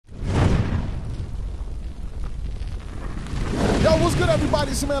good,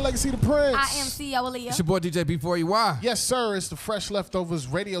 everybody? It's your man Legacy the Prince. I am CEO AALIYAH. It's your boy DJ B4EY. Yes, sir. It's the Fresh Leftovers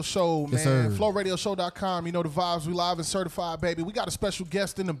radio show, man. Yes, sir. FlowRadioshow.com. You know the vibes. We live and certified, baby. We got a special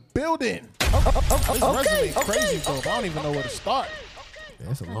guest in the building. This resume crazy, though. I don't even know where to start.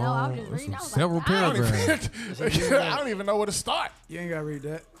 That's a I long, was just reading. I was several like, paragraphs. I don't even know where to start. You ain't gotta read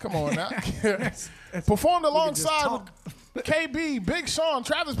that. Come on now. Performed alongside with KB, Big Sean,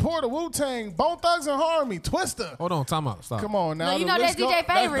 Travis Porter, Wu-Tang, Bone Thugs and Harmony, Twister. Hold on, time out. Stop. Come on now. No, you The know that's list DJ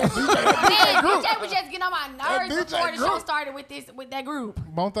go- favorite. DJ was just getting on my nerves DJ before the show group. started with that group.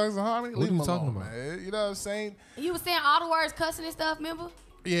 Bone Thugs and Harmony? What Leave are you them talking alone, about? man. You know what I'm saying? You was saying all the words cussing and stuff, remember?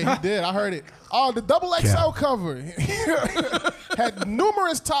 Yeah, he did. I heard it. Oh, the double XL cover had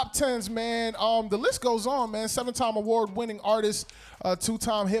numerous top tens, man. The list goes on, man. 7-time award-winning artist,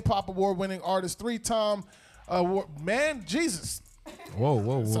 2-time hip-hop award-winning artist, 3-time man, Jesus.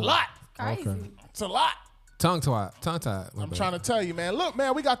 Whoa. It's a lot. Crazy. Okay. It's a lot. Tongue tied. I'm trying to tell you, man. Look,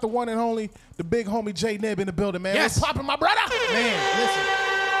 man, we got the one and only, the big homie J-NiBB in the building, man. Yes. What's poppin', my brother? Man, listen.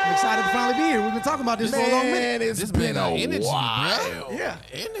 I'm excited to finally be here. We've been talking about this for a long minute. Man, it's This been been a energy, while. bro. Yeah.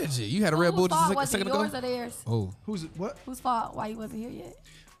 Energy. You had a Red Bull Whose fault just a was it, second yours ago? or theirs? Oh. Who's what? Whose fault? Why you wasn't here yet?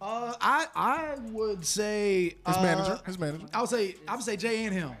 I would say His manager. I would say Jay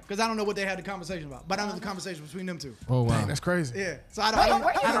and him because I don't know what they had the conversation about, but I know the conversation between them two. Oh, wow. Dang, that's crazy. Yeah. So I don't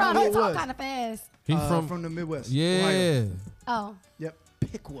Where you know from? who He it talk was. kind of fast. He From the Midwest. Yeah. Ohio. Oh, Yep.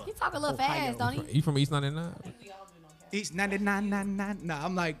 Piqua. he talk a little fast, don't he? You from East 99? East 9999. Nah,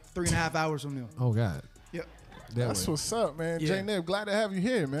 I'm like 3.5 hours from them. Oh, God. Yep. That That's way. what's up, man. Yeah. J-NiBB, glad to have you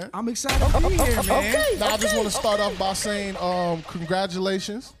here, man. I'm excited to be here, man. Now, I just want to start off by saying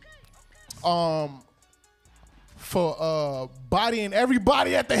congratulations for bodying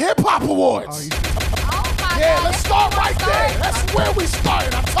everybody at the Hip Hop Awards. Oh my Yeah, God, let's start right there. That's where we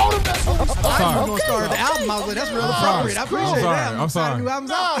started. I told him that's where we I started. was gonna start the album. I was like, that's real appropriate. I appreciate I'm sorry. that. I'm sorry. New album's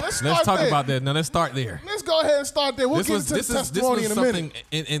No, out. let's start Let's talk there. about that. Now, let's start there. Let's go ahead and start there. We'll This get was into the testimony in a minute.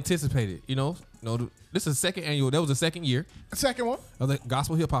 something anticipated, you know? No, this is the second annual. That was the second year Second one. of the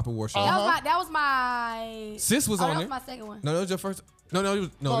Gospel Hip Hop Award show. That was my. Sis was oh, on that there. was my second one. No, that was your first. No, this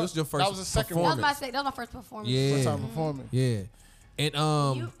was your first. That was the second That one. was my performance. that was my first performance. Yeah. First time performing. Yeah,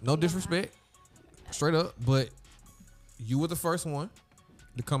 and You- no disrespect, straight up, but you were the first one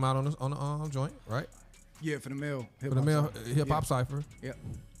to come out on the joint, right? Yeah, for the male. For the male hip hop cipher. Yep.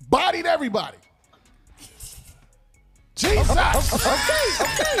 Bodied everybody. Jesus. Okay.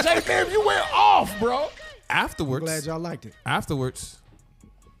 J-NiBB, you went off, bro. Afterwards, Glad y'all liked it. afterwards,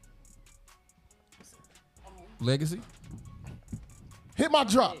 Legacy. Hit my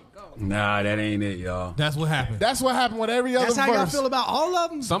drop. Nah, that ain't it, y'all. That's what happened. That's what happened with every other That's how verse. y'all feel about all of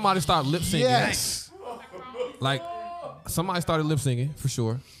them? Somebody started lip syncing. Yes. Like somebody started lip syncing for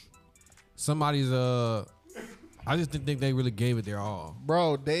sure. Somebody's I just didn't think they really gave it their all.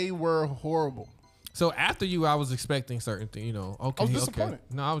 Bro, they were horrible. So after you, I was expecting certain things, you know. Okay, I was okay. disappointed.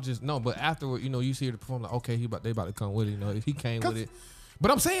 No, I was just but afterward, you know, you see her perform like, okay, they about to come with it, you know. If he came 'Cause- with it, but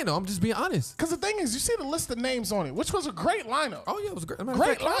I'm saying though, I'm just being honest. Because the thing is, you see the list of names on it, which was a great lineup. Oh yeah, it was great.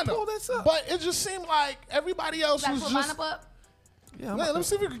 Great Can I pull lineup. this up? But it just seemed like everybody else Like was put just. lineup up. Yeah, Man, let me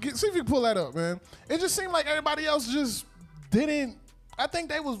see if you can pull that up, man. It just seemed like everybody else just didn't. I think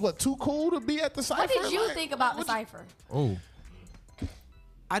they was too cool to be at the cipher. What did you Like, think about the what- cipher? Oh,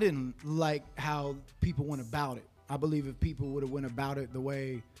 I didn't like how people went about it. I believe if people would have went about it the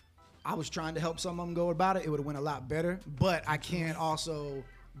way I was trying to help some of them go about it, it would have went a lot better. But I can't also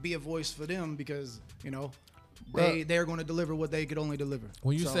be a voice for them because, you know, they're going to deliver what they could only deliver.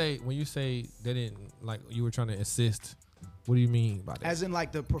 when you So, say they didn't like you were trying to assist, what do you mean by that? as in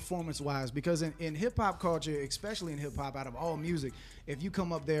like the performance wise, because in hip hop culture, especially in hip hop, out of all music, if you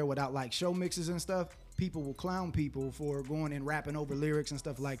come up there without like show mixes and stuff, people will clown people for going and rapping over lyrics and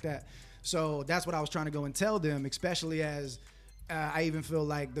stuff like that. So that's what I was trying to go and tell them, especially as I even feel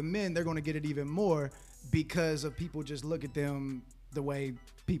like the men, they're going to get it even more because of people just look at them the way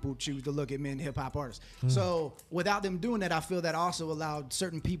people choose to look at men hip hop artists. So without them doing that, I feel that also allowed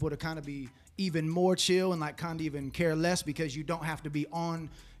certain people to kind of be even more chill and like kind of even care less because you don't have to be on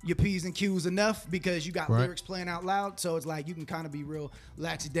your P's and Q's enough because you got Right. lyrics playing out loud. So it's like you can kind of be real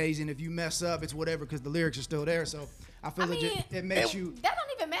laxy-daisy, and if you mess up, it's whatever because the lyrics are still there. So I feel it makes you. That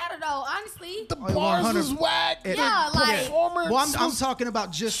don't even matter though, honestly. The bars 100. was whack. Yeah, the like- performance Well, I'm was- talking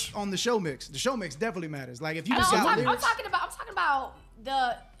about just on the show mix. The show mix definitely matters. Like if you No, just got I'm lyrics. talking about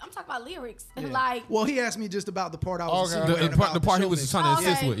I'm talking about lyrics. Yeah. Like Well, he asked me just about the part I was Okay. insinuating the part about he show was mix. trying to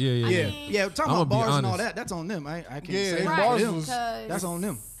assist Okay. with. Yeah. Yeah, mean- yeah. Talking I'ma about be bars and all honest. that. That's on them. I can't Yeah, say them that bars for them. was- That's on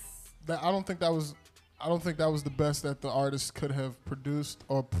them. I don't think that was the best that the artist could have produced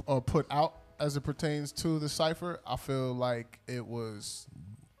or put out as it pertains to the cipher, I feel like it was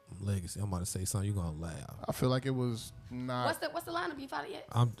Legacy. I'm about to say something. You're gonna laugh. I feel like it was not. What's the lineup? You found it yet?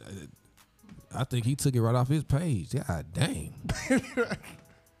 I think he took it right off his page. God dang.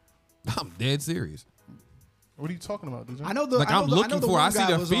 I'm dead serious. What are you talking about, DJ? I know the. Like I know I'm the, I know looking the for. one I see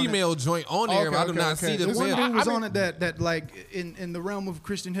guy the was on it. female joint on there, but I do not see the One male. dude was I on mean- it that like in the realm of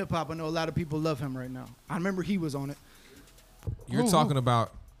Christian hip hop. I know a lot of people love him right now. I remember he was on it. You're talking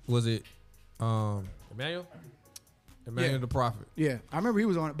about, was it Emmanuel? Emmanuel Yeah. the Prophet. Yeah, I remember he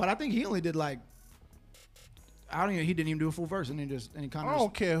was on it, but I think he only did like. He didn't even do a full verse, and then he kind of. I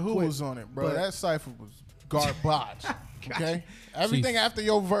don't care who quit. was on it, bro. But- That cipher was garbage. Okay, everything after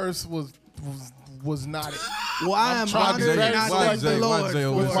your verse was not it. Well, I am trying to honored say- and I watch thank the Jay, Lord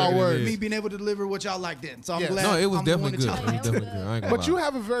with my words. me being able to deliver what y'all like did. So I'm Yeah. glad. No, it was I'm the one definitely that good. y'all It was definitely good. I ain't gonna But lie. you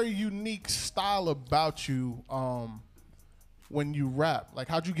have a very unique style about you when you rap. Like,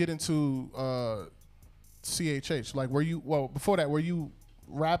 how'd you get into CHH? Like, before that, were you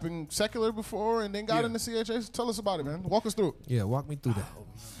rapping secular before and then got into CHH? Tell us about it, man. Walk us through it. Yeah, walk me through that.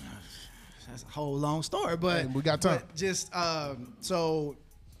 That's a whole long story, but Hey, we got time. but just so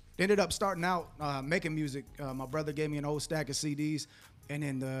ended up starting out making music. My brother gave me an old stack of CDs, and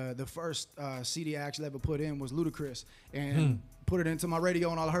then the first CD I actually ever put in was Ludacris, and put it into my radio,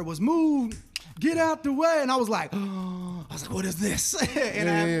 and all I heard was "Move, get out the way," and I was like, what is this?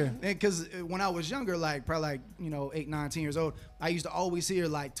 And because when I was younger, like probably like 8, 9, 10 years old, I used to always hear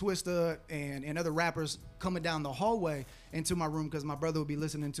like Twista and other rappers coming down the hallway into my room because my brother would be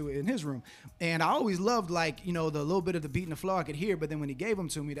listening to it in his room, and I always loved like the little bit of the beat and the flow I could hear, but then when he gave them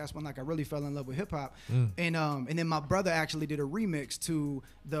to me, that's when like I really fell in love with hip hop, and then my brother actually did a remix to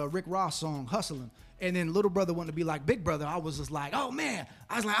the Rick Ross song "Hustling." And then little brother wanted to be like big brother. I was just like, oh man,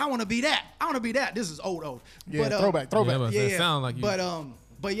 I was like, I want to be that. I want to be that. This is old. Yeah, But, throwback. Yeah, sound like you.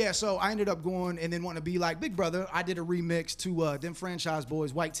 But yeah, so I ended up going and then wanting to be like Big Brother. I did a remix to them Franchise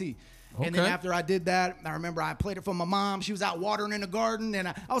Boys, White Tee. And then Okay. after I did that, I remember I played it for my mom. She was out watering in the garden, and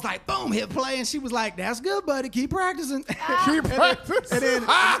I was like, boom, hit play, and she was like, "That's good, buddy. Keep practicing." Keep practicing. And then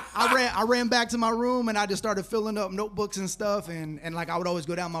I ran back to my room, and I just started filling up notebooks and stuff, and like I would always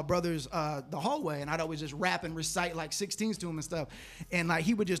go down my brother's the hallway, and I'd always just rap and recite like 16s to him and stuff, and like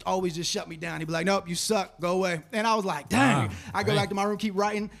he would just always just shut me down. He'd be like, "Nope, you suck. Go away." And I was like, "Dang." Wow. I go back to my room, keep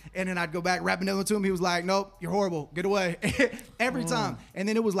writing, and then I'd go back rapping another to him. He was like, "Nope, you're horrible. Get away." Every time. And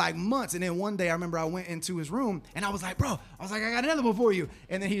then it was like months, and then one day I remember I went into his room, and I was like, "Bro," I was like, "I got another one for you."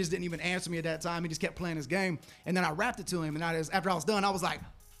 And then he just didn't even answer me at that time. He just kept playing his game. And then I rapped it to him, and after I was done, I was like,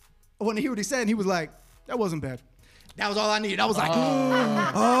 I wanted to hear what he said, and he was like, "That wasn't bad." That was all I needed. I was like,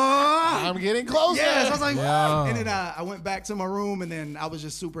 I'm getting closer. yes. I was like, Yeah. and then I went back to my room, and then I was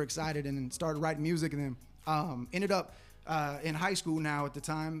just super excited, and then started writing music, and then ended up in high school now at the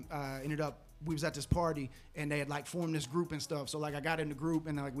time. We was at this party, and they had like formed this group and stuff. So like I got in the group,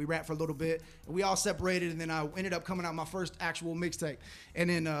 and like we rapped for a little bit, and we all separated, and then I ended up coming out my first actual mixtape. And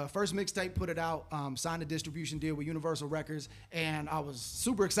then first mixtape, put it out, signed a distribution deal with Universal Records, and I was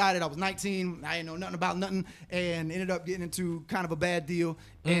super excited. I was 19, I didn't know nothing about nothing, and ended up getting into kind of a bad deal.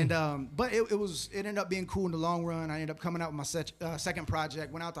 And but it ended up being cool in the long run. I ended up coming out with my second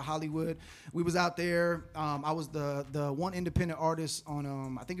project. Went out to Hollywood. We was out there. I was the one independent artist on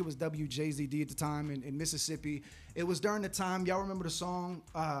I think it was WJZD at the time in Mississippi. It was during the time, y'all remember the song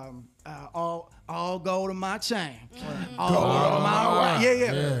all gold to my chain, all gold to my watch.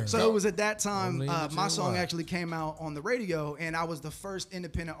 Yeah. So it was at that time Only to my your song watch. actually came out on the radio, and I was the first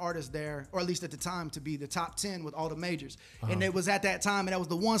independent artist there, or at least at the time, to be the top 10 with all the majors. And it was at that time, and that was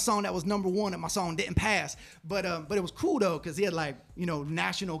the one song that was #1 that my song didn't pass. But it was cool though, because he had like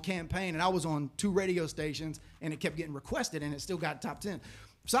national campaign, and I was on 2 radio stations, and it kept getting requested, and it still got top 10.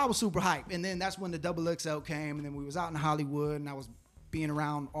 So I was super hyped. And then that's when the XXL came, and then we was out in Hollywood, and I was being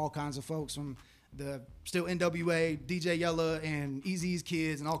around all kinds of folks from the still NWA, DJ Yella, and Eazy's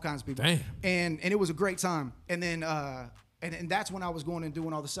kids, and all kinds of people. Damn. And it was a great time. And then and that's when I was going and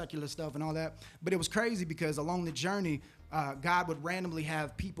doing all the secular stuff and all that. But it was crazy because along the journey, God would randomly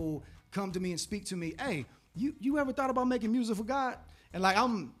have people come to me and speak to me. Hey, you ever thought about making music for God? And like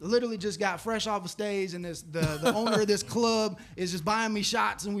I'm literally just got fresh off a stage, and the owner of this club is just buying me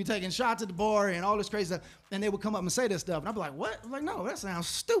shots, and we taking shots at the bar and all this crazy stuff. And they would come up and say this stuff, and I'd be like, "What?" I'm like, "No, that sounds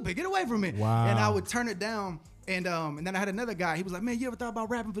stupid. Get away from me." Wow. And I would turn it down. And then I had another guy. He was like, "Man, you ever thought about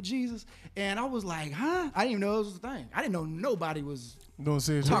rapping for Jesus?" And I was like, "Huh?" I didn't even know it was a thing. I didn't know nobody was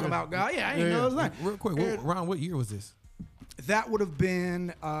talking about God. Yeah, I didn't know it was a thing. Real quick, around what year was this? That would have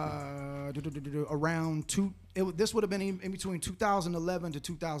been around this would have been in between 2011 to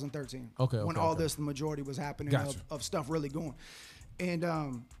 2013. Okay, when okay, all okay. this, the majority was happening Gotcha. of stuff really going. And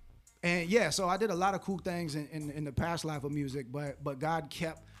And yeah, so I did a lot of cool things in the past life of music, but God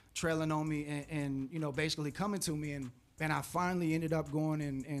kept trailing on me and you know, basically coming to me, and I finally ended up going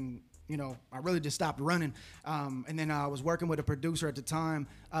and you know, I really just stopped running. And then I was working with a producer at the time,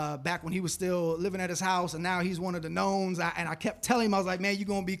 back when he was still living at his house, and now he's one of the knowns. And I kept telling him, I was like, man, you're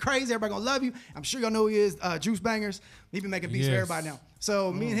going to be crazy. Everybody going to love you. I'm sure y'all know who he is, Juice Bangers. He been making beats for everybody now.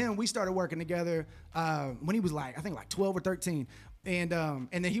 So me and him, we started working together when he was like, I think like 12 or 13. And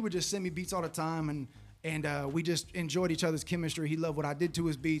then he would just send me beats all the time, and we just enjoyed each other's chemistry. He loved what I did to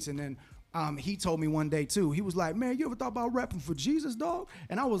his beats, and then he told me one day too. He was like, "Man, you ever thought about rapping for Jesus, dog?"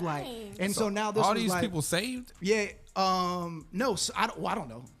 And I was like, and so now this all was these like, people saved. yeah. No, so I don't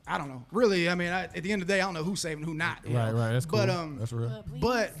know. Really, I mean, at the end of the day, I don't know who's saved and who not. Right. That's cool. But that's real.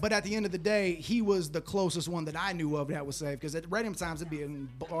 but at the end of the day, he was the closest one that I knew of that was saved, because at random times it'd be in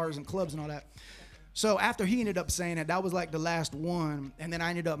bars and clubs and all that. So after he ended up saying that was like the last one, and then I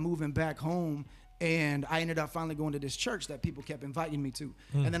ended up moving back home. And I ended up finally going to this church that people kept inviting me to.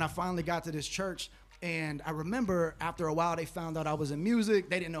 And then I finally got to this church, and I remember after a while they found out I was in music.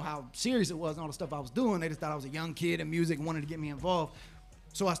 They didn't know how serious it was and all the stuff I was doing. They just thought I was a young kid in music and wanted to get me involved.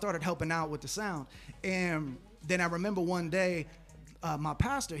 So I started helping out with the sound. And then I remember one day, my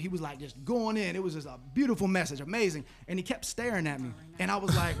pastor, he was like just going in. It was just a beautiful message, amazing. And he kept staring at me. And I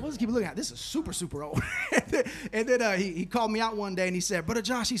was like, what does he keep looking at? This is super, super old. and then he called me out one day and he said, Brother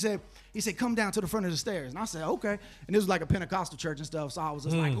Josh, he said, come down to the front of the stairs. And I said, okay. And this was like a Pentecostal church and stuff. So I was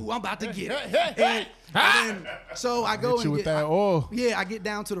just like, ooh, I'm about to get it. And then, so I go and I get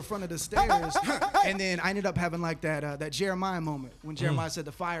down to the front of the stairs. And then I ended up having like that Jeremiah moment when Jeremiah said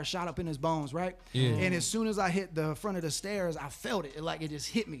the fire shot up in his bones, right? Yeah. And as soon as I hit the front of the stairs, I felt it. It just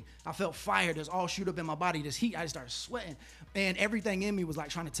hit me. I felt fire just all shoot up in my body, this heat. I just started sweating. And everything in me was like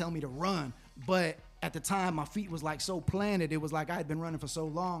trying to tell me to run. But at the time, my feet was like so planted. It was like I had been running for so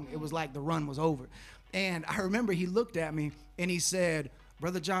long. It was like the run was over. And I remember he looked at me and he said,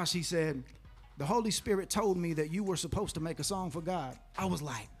 Brother Josh, he said, the Holy Spirit told me that you were supposed to make a song for God. I was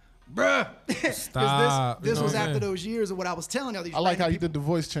like, bruh. Stop. This was after those years of what I was telling all these. I like how you did the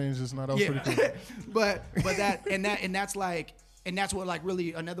voice changes. No, that was pretty cool. but that's what like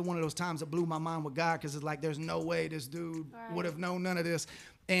really another one of those times that blew my mind with God, because it's like there's no way this dude would have known none of this.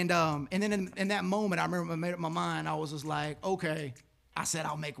 And then in that moment, I remember I made up my mind. I was just like, okay, I said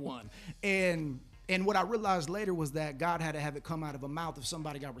I'll make one. And what I realized later was that God had to have it come out of a mouth of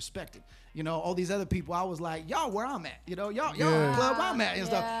somebody got respected. You know, all these other people, I was like, y'all where I'm at. You know, y'all in the club I'm at and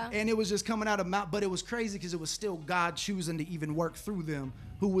stuff. And it was just coming out of mouth, but it was crazy because it was still God choosing to even work through them,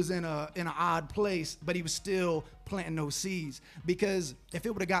 who was in an odd place, but he was still planting those seeds. Because if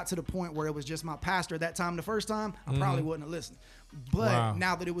it would have got to the point where it was just my pastor at that time, the first time, I probably wouldn't have listened. But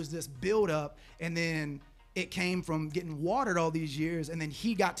now that it was this build up, and then it came from getting watered all these years, and then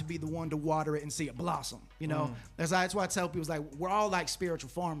he got to be the one to water it and see it blossom. You know, that's why I tell people, it's like we're all like spiritual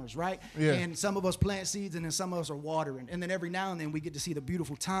farmers, right? Yeah. And some of us plant seeds, and then some of us are watering, and then every now and then we get to see the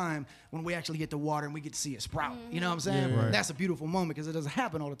beautiful time when we actually get to water and we get to see it sprout. You know what I'm saying? Yeah, right. That's a beautiful moment because it doesn't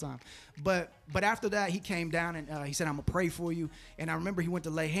happen all the time. But after that, he came down and he said, "I'm gonna pray for you." And I remember he went to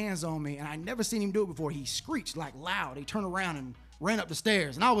lay hands on me, and I never seen him do it before. He screeched like loud. He turned around and ran up the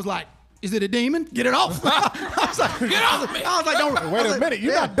stairs, and I was like, is it a demon? Get it off. I was like, get off me. I was like, don't wait a minute.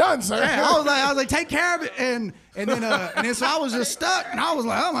 You're not done, sir. Yeah, I was like, take care of it. And then so I was just stuck, and I was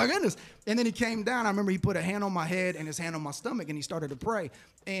like, oh my goodness. And then he came down. I remember he put a hand on my head and his hand on my stomach, and he started to pray.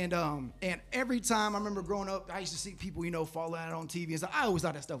 And every time I remember growing up, I used to see people, you know, fall out on TV and stuff. I always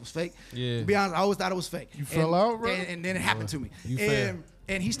thought that stuff was fake. Yeah. To be honest, I always thought it was fake. You fell out, bro? And then it happened to me.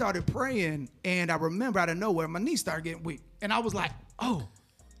 And he started praying, and I remember out of nowhere, my knees started getting weak. And I was like, oh,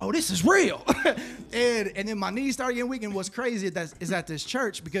 this is real. and then my knees started getting weak. And what's crazy is at this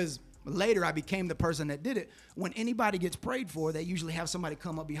church, because later I became the person that did it. When anybody gets prayed for, they usually have somebody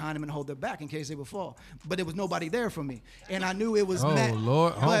come up behind them and hold their back in case they would fall. But there was nobody there for me. And I knew it was meant. Oh,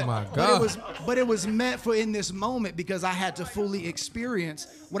 Lord. Oh, my God. But it was meant for in this moment, because I had to fully experience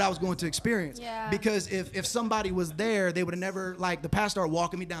what I was going to experience. Yeah. Because if somebody was there, they would have never, like the pastor started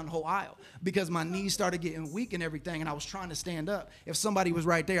walking me down the whole aisle, because my knees started getting weak and everything, and I was trying to stand up. If somebody was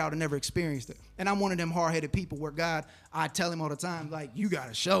right there, I would have never experienced it. And I'm one of them hard-headed people where God, I tell him all the time, like, you got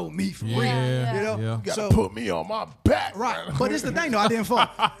to show me for real. Yeah. You know? Yeah. You got to put me on my back. Right. But it's the thing, though, I didn't fall.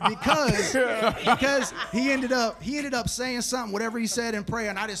 Because he ended up saying something, whatever he said in prayer,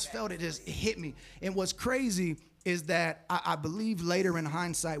 and I just felt it just hit me. And what's crazy is that I believe later in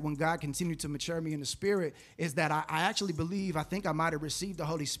hindsight, when God continued to mature me in the spirit, is that I actually believe, I think I might have received the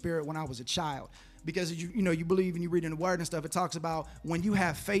Holy Spirit when I was a child. because you believe and you read in the word and stuff. It talks about when you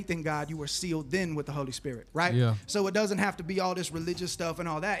have faith in God, you are sealed then with the Holy Spirit, right? Yeah. So it doesn't have to be all this religious stuff and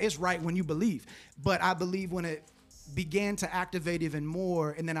all that. It's right when you believe. But I believe when it began to activate even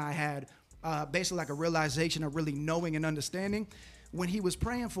more, and then I had basically like a realization of really knowing and understanding. When he was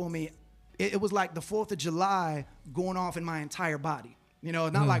praying for me, it was like the 4th of July going off in my entire body.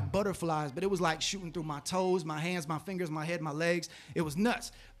 Not like butterflies, but it was like shooting through my toes, my hands, my fingers, my head, my legs. It was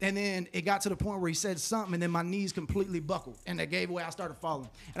nuts. And then it got to the point where he said something, and then my knees completely buckled, and they gave way. I started falling.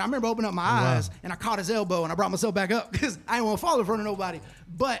 And I remember opening up my eyes, and I caught his elbow, and I brought myself back up because I didn't want to fall in front of nobody.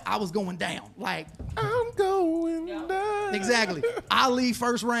 But I was going down. Like, I'm going down. Exactly. Ali,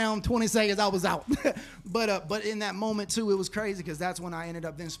 first round, 20 seconds, I was out. But in that moment, too, it was crazy because that's when I ended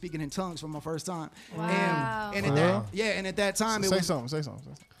up then speaking in tongues for my first time. Wow. And at that time, Say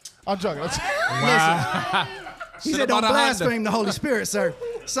something. I'm joking. Wow. He said, don't blaspheme the Holy Spirit, sir.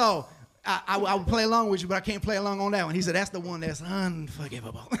 So I would play along with you, but I can't play along on that one. He said, that's the one that's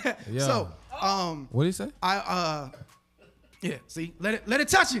unforgivable. Yeah. So, what did he say? See, let it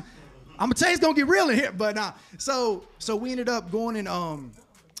touch you. I'm gonna tell you it's gonna get real in here, but nah. So we ended up going and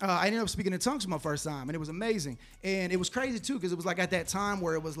I ended up speaking in tongues for my first time, and it was amazing. And it was crazy too, because it was like at that time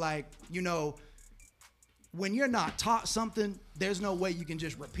where it was like, when you're not taught something, there's no way you can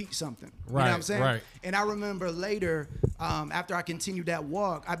just repeat something. You know what I'm saying? Right. And I remember later, after I continued that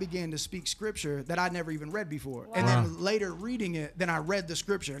walk, I began to speak scripture that I'd never even read before. Wow. And then later reading it, then I read the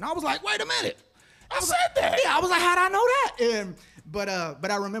scripture, and I was like, wait a minute. I said that. Yeah, I was like, how'd I know that?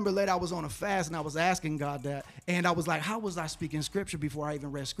 But I remember later I was on a fast and I was asking God that, and I was like, how was I speaking scripture before I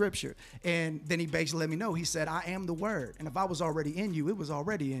even read scripture? And then he basically let me know. He said, I am the word, and if I was already in you, it was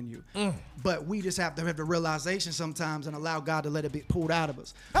already in you. But we just have to have the realization sometimes and allow God to let it be pulled out of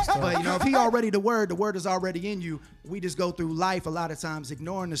us. But if he already the word is already in you. We just go through life a lot of times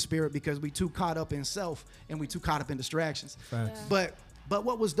ignoring the spirit because we too caught up in self and we too caught up in distractions. Facts. But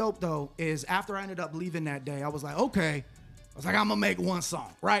what was dope, though, is after I ended up leaving that day, I was like, okay. I was like, I'm going to make one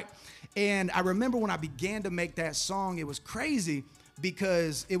song, right? And I remember when I began to make that song, it was crazy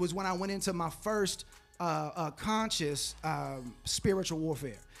because it was when I went into my first conscious spiritual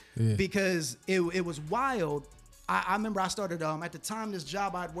warfare. Yeah. Because it was wild. I remember I started, at the time this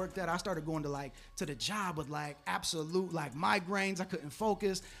job I'd worked at, I started going to the job with absolute migraines. I couldn't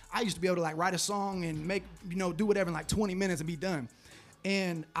focus. I used to be able to write a song and make, do whatever in 20 minutes and be done.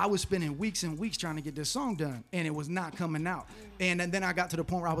 And I was spending weeks and weeks trying to get this song done, and it was not coming out. And then I got to the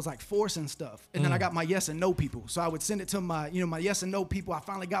point where I was forcing stuff. And then I got my yes and no people. So I would send it to my, my yes and no people. I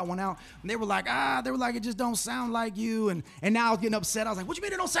finally got one out, and they were like, it just don't sound like you. And now I was getting upset. I was like, what you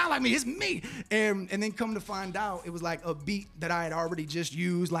mean it don't sound like me? It's me. And then come to find out, it was a beat that I had already just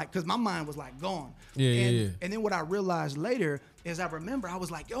used, because my mind was gone. And then what I realized later is I remember I was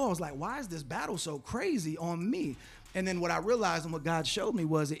like, why is this battle so crazy on me? And then what I realized and what God showed me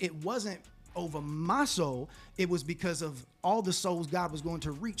was it wasn't over my soul. It was because of all the souls God was going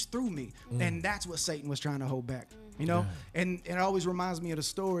to reach through me. And that's what Satan was trying to hold back, Yeah. And it always reminds me of the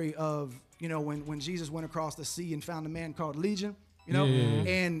story of, when Jesus went across the sea and found a man called Legion,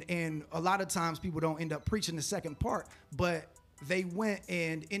 and a lot of times people don't end up preaching the second part, but they went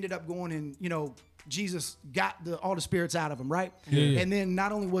and ended up going and, Jesus got all the spirits out of him, right? Yeah. And then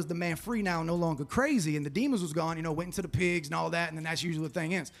not only was the man free now, no longer crazy, and the demons was gone, went into the pigs and all that, and then that's usually the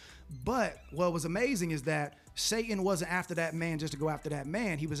thing ends. But what was amazing is that Satan wasn't after that man just to go after that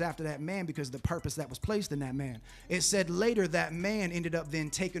man. He was after that man because of the purpose that was placed in that man. It said later that man ended up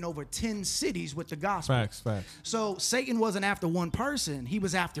then taking over 10 cities with the gospel. Facts. So Satan wasn't after one person. He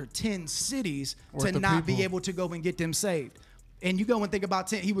was after 10 cities to not be able to go and get them saved. And you go and think about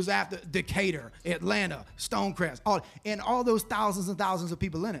 10, he was after Decatur, Atlanta, Stonecrest, all those thousands and thousands of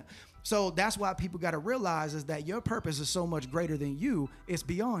people in it. So that's why people got to realize is that your purpose is so much greater than you. It's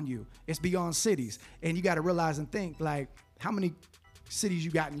beyond you. It's beyond cities. And you got to realize and think how many cities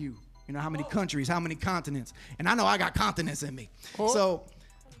you got in you? How many countries, how many continents? And I know I got continents in me. So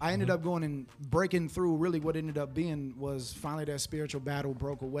I ended up going and breaking through. Really what ended up being was finally that spiritual battle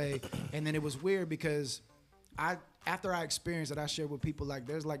broke away. And then it was weird because after I experienced it, I shared with people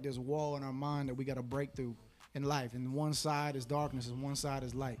there's this wall in our mind that we got to break through in life. And one side is darkness and one side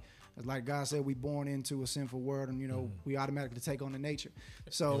is light. It's like God said, we born into a sinful world and, we automatically take on the nature.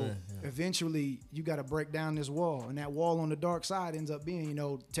 So eventually you got to break down this wall. And that wall on the dark side ends up being,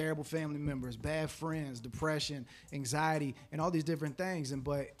 terrible family members, bad friends, depression, anxiety, and all these different things.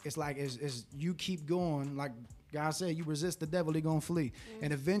 But it's as you keep going, God said, you resist the devil, he gonna flee.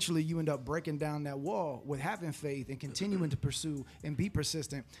 And eventually you end up breaking down that wall with having faith and continuing to pursue and be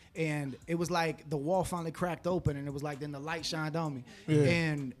persistent. And it was like the wall finally cracked open, and it was like then the light shined on me. Yeah.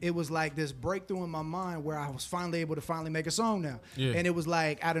 And it was like this breakthrough in my mind where I was finally able to finally make a song now. Yeah. And it was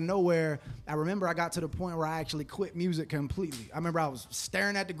like out of nowhere, I remember I got to the point where I actually quit music completely. I remember I was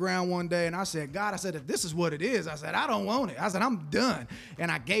staring at the ground one day and I said, God, I said, if this is what it is, I said, I don't want it. I said, I'm done.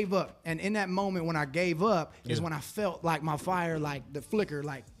 And I gave up. And in that moment when I gave up is when I felt like my fire, like the flicker,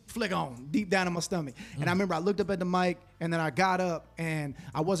 like flick on deep down in my stomach. And I remember I looked up at the mic and then I got up, and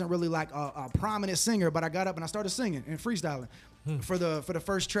I wasn't really like a prominent singer, but I got up and I started singing and freestyling for the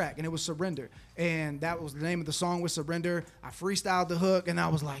first track, and it was Surrender. And that was the name of the song, was Surrender. I freestyled the hook and I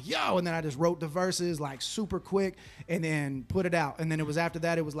was like, yo, and then I just wrote the verses like super quick and then put it out. And then it was after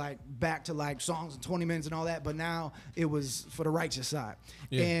that, it was like back to like songs in 20 minutes and all that, but now it was for the righteous side.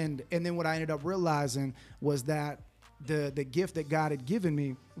 Yeah. And then what I ended up realizing was that the gift that God had given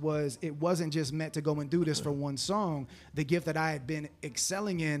me was, it wasn't just meant to go and do this for one song. The gift that I had been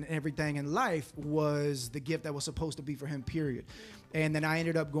excelling in everything in life was the gift that was supposed to be for him, period. And then I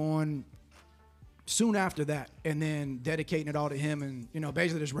ended up going soon after that and then dedicating it all to him, and, you know,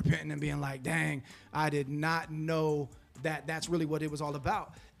 basically just repenting and being like, dang, I did not know that that's really what it was all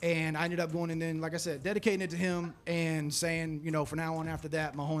about. And I ended up going and then, like I said, dedicating it to him and saying, you know, from now on after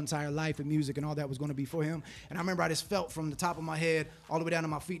that, my whole entire life and music and all that was going to be for him. And I remember I just felt from the top of my head all the way down to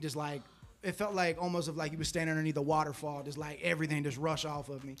my feet, just like, it felt like almost of like you were standing underneath a waterfall, just like everything just rushed off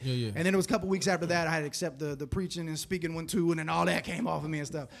of me. Yeah, yeah. And then it was a couple weeks after that, I had to accept the preaching and speaking one too, and then all that came off of me and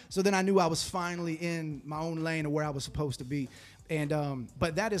stuff. So then I knew I was finally in my own lane of where I was supposed to be. And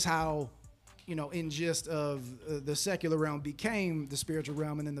but that is how, you know, in gist of the secular realm became the spiritual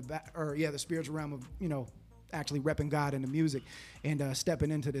realm, and then the spiritual realm of, you know, actually repping God in the music and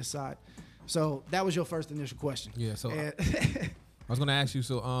stepping into this side. So that was your first initial question. Yeah. So I was gonna ask you.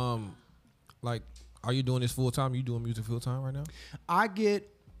 So like, are you doing this full time? Are you doing music full time right now? I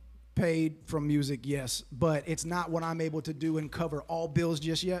get paid from music, yes, but it's not what I'm able to do and cover all bills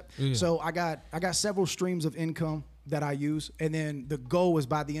just yet. Yeah. So I got several streams of income that I use, and then the goal is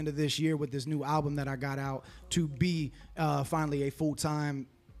by the end of this year with this new album that I got out to be finally a full-time,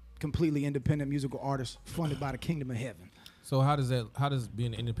 completely independent musical artist funded by the kingdom of heaven. So how does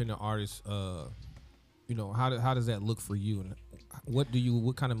being an independent artist, you know, how does that look for you, and what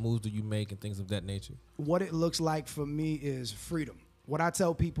kind of moves do you make and things of that nature? What it looks like for me is freedom. What I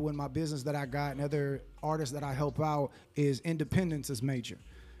tell people in my business that I got and other artists that I help out is independence is major.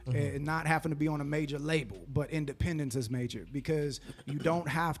 And not having to be on a major label, but independence is major, because you don't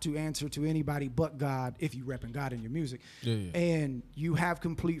have to answer to anybody but God if you repping God in your music. Yeah, yeah. And you have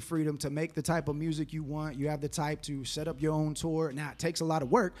complete freedom to make the type of music you want. You have the type to set up your own tour. Now, it takes a lot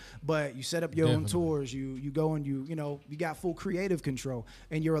of work, but you set up your own tours. You go and you got full creative control,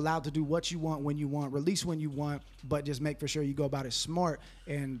 and you're allowed to do what you want when you want, release when you want, but just make for sure you go about it smart.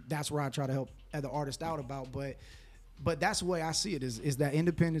 And that's where I try to help other artists out about. But that's the way I see it, is that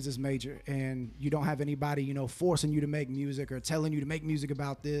independence is major, and you don't have anybody, you know, forcing you to make music or telling you to make music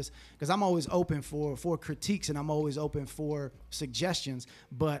about this, because I'm always open for critiques, and I'm always open for suggestions,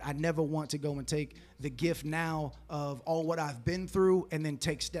 but I never want to go and take the gift now of all what I've been through and then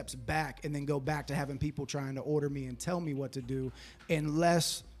take steps back and then go back to having people trying to order me and tell me what to do,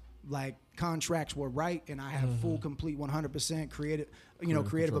 unless like contracts were right and I have full, complete 100%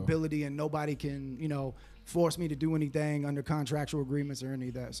 creative ability, and nobody can, you know, force me to do anything under contractual agreements or any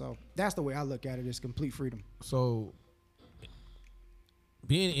of that. So that's the way I look at it, is complete freedom. So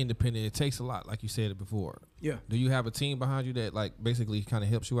being independent, it takes a lot, like you said it before. Yeah. Do you have a team behind you that like basically kind of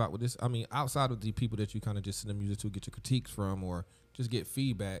helps you out with this? I mean, outside of the people that you kind of just send the music to, get your critiques from, or just get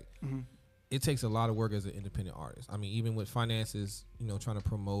feedback, it takes a lot of work as an independent artist. I mean, even with finances, you know, trying to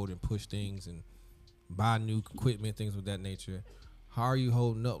promote and push things and buy new equipment, things of that nature. How are you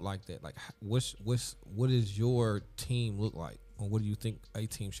holding up like that? Like, what does your team look like, or what do you think a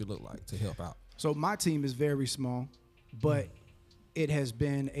team should look like to help out? So my team is very small, but it has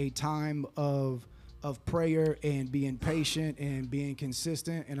been a time of prayer and being patient and being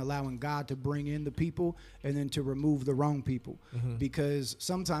consistent and allowing God to bring in the people and then to remove the wrong people. Because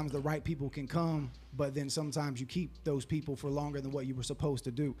sometimes the right people can come, but then sometimes you keep those people for longer than what you were supposed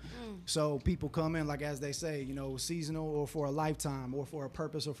to do. So people come in, like, as they say, you know, seasonal or for a lifetime or for a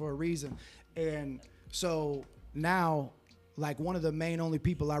purpose or for a reason. And so now, like, one of the main only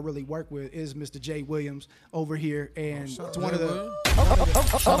people I really work with is Mr. J. Williams over here, and it's one of the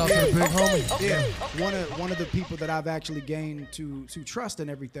shout out to the big homie. Yeah, one of the people that I've actually gained to trust and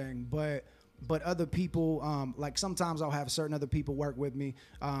everything. But other people, like sometimes I'll have certain other people work with me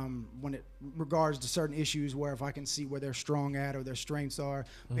when it regards to certain issues where if I can see where they're strong at or their strengths are.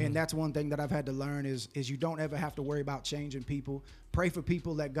 And that's one thing that I've had to learn is you don't ever have to worry about changing people. Pray for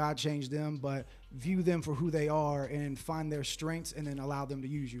people, let God change them, but view them for who they are and find their strengths and then allow them to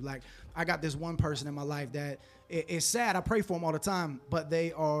use you. Like I got this one person in my life that it's sad. I pray for them all the time, but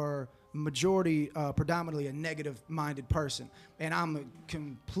they are predominantly a negative-minded person, and I'm a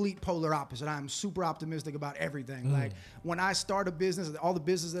complete polar opposite. I'm super optimistic about everything. Like when I start a business, all the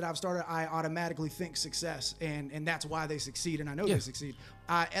business that I've started, I automatically think success, and that's why they succeed, and I know they succeed.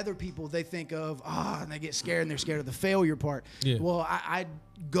 Other people, they think of and they get scared, and they're scared of the failure part. Well, I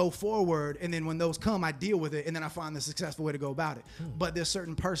go forward, and then when those come, I deal with it, and then I find the successful way to go about it. But there's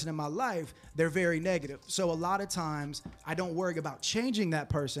certain person in my life, they're very negative. So a lot of times, I don't worry about changing that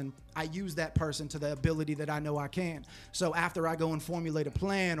person. I use that person to the ability that I know I can. So after I go and formulate a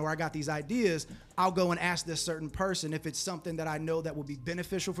plan or I got these ideas, I'll go and ask this certain person if it's something that I know that will be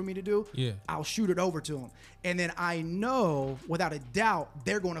beneficial for me to do. I'll shoot it over to them. And then I know without a doubt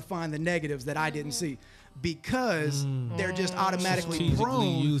they're going to find the negatives that I didn't see. Because they're just automatically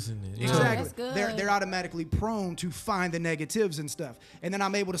prone. Using it. Exactly. That's good. They're automatically prone to find the negatives and stuff. And then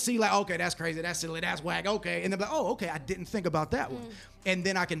I'm able to see like, okay, that's crazy, that's silly, that's whack, okay. And they're like, oh, okay, I didn't think about that one. And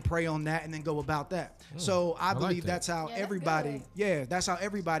then I can pray on that and then go about that. So I believe that's how everybody, that's how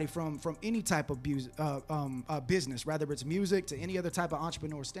everybody from any type of business, whether it's music to any other type of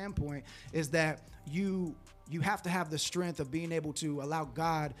entrepreneur standpoint, is that you have to have the strength of being able to allow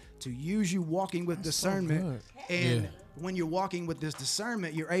God to use you walking with discernment. And when you're walking with this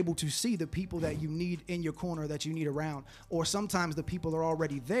discernment, you're able to see the people that you need in your corner, that you need around. Or sometimes the people are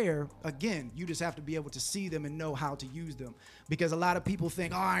already there. Again, you just have to be able to see them and know how to use them. Because a lot of people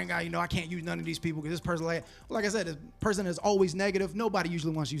think, I can't use none of these people because this person, like I said, this person is always negative. Nobody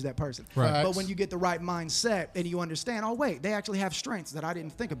usually wants to use that person. Right. But when you get the right mindset and you understand, oh, wait, they actually have strengths that I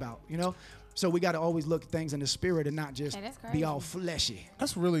didn't think about, So we got to always look at things in the spirit and not just be all fleshy.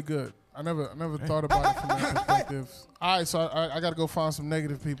 That's really good. I never thought about it from that perspective. All right, so I got to go find some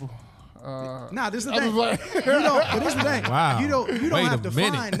negative people. This is the thing. But this is the thing. Wow. You don't have to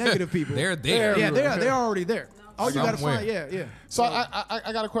find negative people. They're there. Yeah, they're already there. All you got to find, So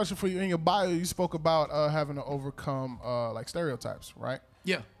I got a question for you. In your bio, you spoke about having to overcome like stereotypes, right?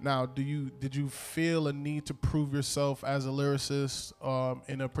 Yeah. Now, did you feel a need to prove yourself as a lyricist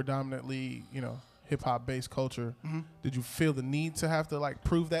in a predominantly, hip hop based culture? Did you feel the need to have to like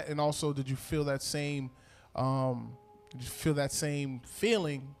prove that? And also, did you feel that same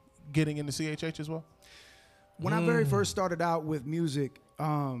feeling getting into CHH as well? When I very first started out with music,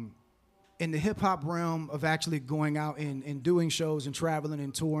 in the hip hop realm of actually going out and doing shows and traveling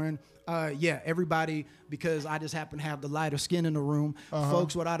and touring, everybody, because I just happen to have the lighter skin in the room,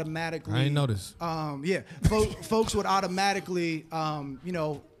 folks would automatically. I didn't notice. Folks would automatically,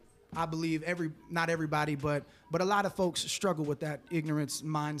 I believe not everybody, but a lot of folks struggle with that ignorance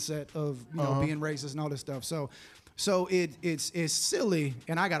mindset of being racist and all this stuff. So it's silly,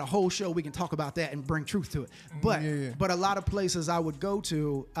 and I got a whole show we can talk about that and bring truth to it. But a lot of places I would go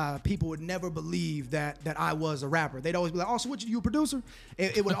to, people would never believe that I was a rapper. They'd always be like, "Oh, so what? You a producer?"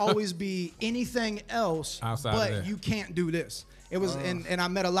 It would always be anything else, outside but you can't do this. It was, and I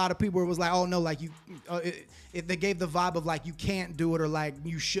met a lot of people where it was like, "Oh no, like you." They gave the vibe of like you can't do it or like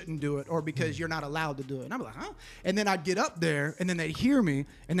you shouldn't do it or because you're not allowed to do it. And I'm like, huh? And then I'd get up there and then they'd hear me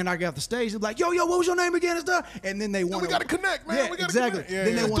and then I get off the stage. They'd be like, yo, what was your name again and stuff? And then they want we got to connect, man. Yeah, we gotta exactly. Connect.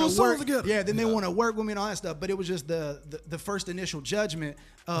 Then they want to work together. Yeah, then they want to work with me and all that stuff. But it was just the first initial judgment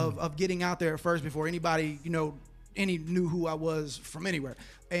of getting out there at first before anybody, any knew who I was from anywhere.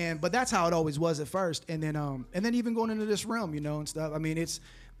 But that's how it always was at first. And then even going into this realm, and stuff. I mean,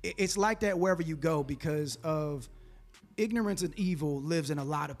 it's like that wherever you go because of ignorance and evil lives in a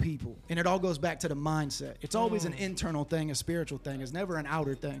lot of people. And it all goes back to the mindset. It's always an internal thing, a spiritual thing. It's never an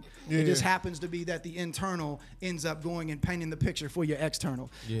outer thing. It just happens to be that the internal ends up going and painting the picture for your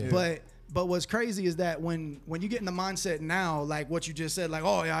external. But what's crazy is that when you get in the mindset now, like what you just said, like,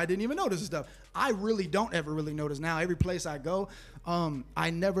 oh yeah, I didn't even notice this stuff. I really don't ever really notice now. Every place I go,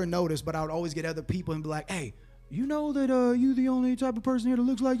 I never notice, but I would always get other people and be like, hey, you know that you the only type of person here that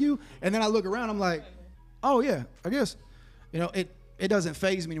looks like you? And then I look around, I'm like, oh yeah, I guess. It doesn't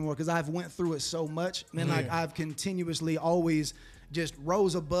faze me anymore because I've went through it so much. And like I've continuously always just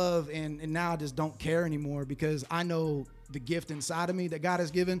rose above and now I just don't care anymore because I know the gift inside of me that God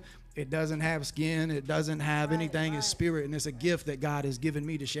has given. It doesn't have skin. It doesn't have anything. It's spirit. And it's a gift that God has given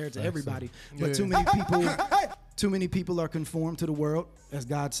me to share to everybody. But too Too many people are conformed to the world. As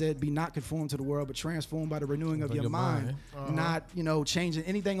God said, be not conformed to the world, but transformed by the renewing of your mind. Not, changing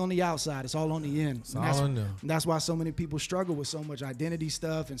anything on the outside. It's all on the end. That's why so many people struggle with so much identity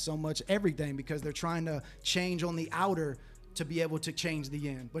stuff and so much everything, because they're trying to change on the outer to be able to change the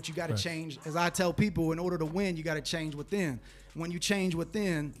end. But you got to change, as I tell people, in order to win, you got to change within. When you change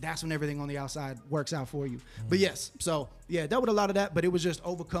within, that's when everything on the outside works out for you. But yes, so yeah, dealt with a lot of that, but it was just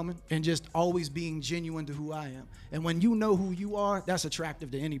overcoming and just always being genuine to who I am. And when you know who you are, that's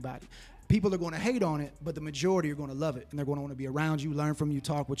attractive to anybody. People are going to hate on it, but the majority are going to love it, and they're going to want to be around you, learn from you,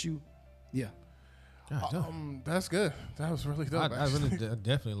 talk with you. Yeah. That's good. That was really dope. I really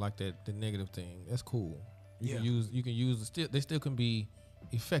definitely like the negative thing. That's cool. You can use they still can be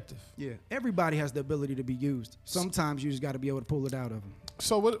effective. Yeah, everybody has the ability to be used. Sometimes you just got to be able to pull it out of them.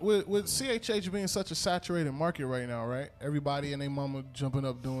 So with CHH being such a saturated market right now, right? Everybody and their mama jumping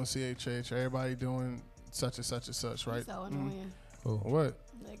up doing CHH. Everybody doing such and such and such, right? So annoying. What?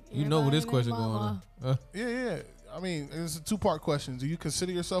 Like, you know where this question going on. Yeah. I mean, it's a two-part question. Do you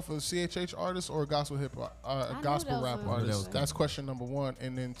consider yourself a CHH artist or a gospel hip-hop, gospel rap artist? That's question number one.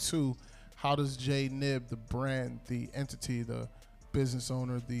 And then two, how does J-NiBB, the brand, the entity, the business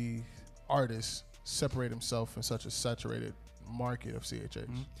owner, the artist, separate himself in such a saturated market of CHH?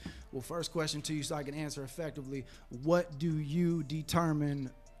 Well, first question to you so I can answer effectively. What do you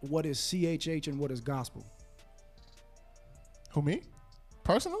determine what is CHH and what is gospel? Who, me?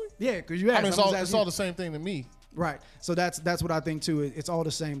 Personally? Yeah, because you asked. I mean, it's all the same thing to me. Right. So that's what I think too. It's all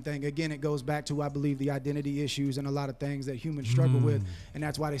the same thing. Again, it goes back to, I believe, the identity issues and a lot of things that humans struggle with, and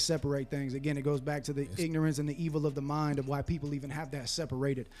that's why they separate things. Again, it goes back to the ignorance and the evil of the mind of why people even have that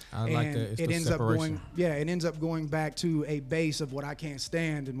separated. I like that. It ends up going back to a base of what I can't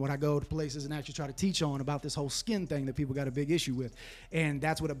stand, and when I go to places and actually try to teach on about this whole skin thing that people got a big issue with, and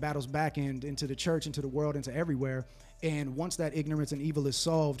that's what it battles back into the church, into the world, into everywhere. And once that ignorance and evil is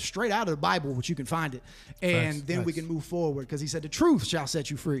solved, straight out of the Bible, which you can find it, and then we can move forward, because he said the truth shall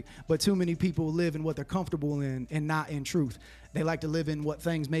set you free. But too many people live in what they're comfortable in and not in truth. They like to live in what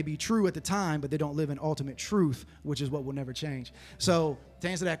things may be true at the time, but they don't live in ultimate truth, which is what will never change. So to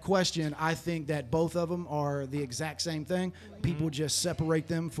answer that question, I think that both of them are the exact same thing. People just separate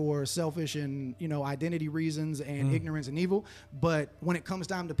them for selfish and, identity reasons and ignorance and evil. But when it comes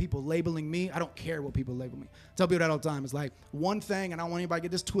down to people labeling me, I don't care what people label me. I tell people that all the time. It's like one thing, and I don't want anybody to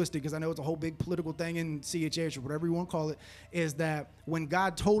get this twisted, because I know it's a whole big political thing in CHH or whatever you want to call it, is that when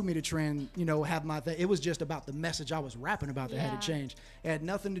God told me to have my thing, it was just about the message I was rapping about that had to change. It had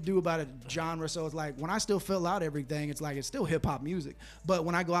nothing to do about a genre. So it's like, when I still fill out everything, it's like, it's still hip hop music. But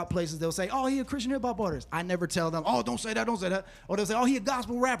when I go out places, they'll say, oh, he a Christian hip hop artist. I never tell them, oh, don't say that, don't say that. Or they'll say, oh, he a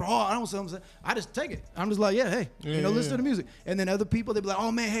gospel rapper. Oh, I don't say that. I just take it. I'm just like, listen to the music. And then other people, they'll be like,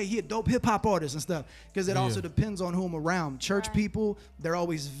 oh man, hey, he a dope hip hop artist and stuff. Because it also depends on who I'm around. Church people, they're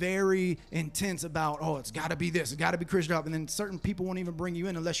always very intense about, oh, it's got to be this, it's got to be Christian hip. And then certain people won't even bring you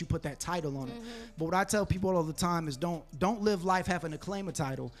in unless you put that title on it. But what I tell people all the time is don't live life having to claim a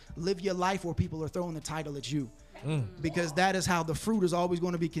title. Live your life where people are throwing the title at you. Because that is how the fruit is always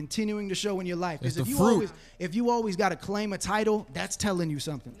going to be continuing to show in your life. Because if you always got to claim a title, that's telling you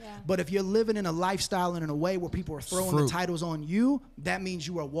something. But if you're living in a lifestyle and in a way where people are throwing the titles on you, that means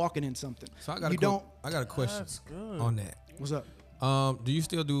you are walking in something. So I got a question on that. What's up? Do you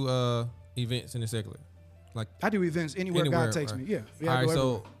still do events in the secular? Like, I do events anywhere God takes me. Yeah. All right,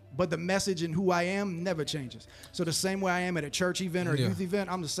 so. But the message and who I am never changes. So the same way I am at a church event or a youth event,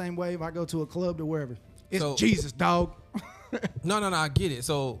 I'm the same way if I go to a club or wherever. It's Jesus, dog. No, I get it.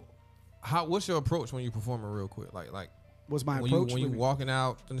 So, what's your approach when you performing real quick? Like, what's my approach? When you walking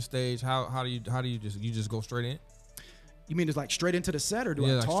out on the stage, how do you just go straight in? You mean just like straight into the set, or do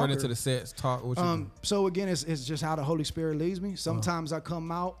I talk? Yeah, straight into the sets, talk. What you do? So again, it's just how the Holy Spirit leads me. Sometimes I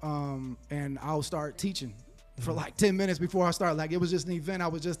come out and I'll start teaching for like 10 minutes before I start. Like, it was just an event I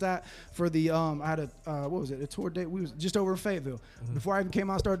was just at for the I had a tour date. We was just over in Fayetteville. Before I even came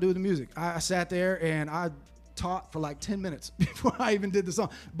out and started doing the music, I sat there and I taught for like 10 minutes before I even did the song.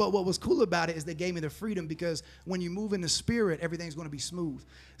 But what was cool about it is they gave me the freedom, because when you move in the spirit, everything's going to be smooth.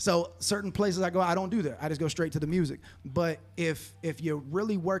 So certain places I go, I don't do that. I just go straight to the music. But if you're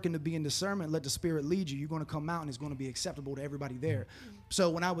really working to be in discernment, let the spirit lead you, you're going to come out and it's going to be acceptable to everybody there. So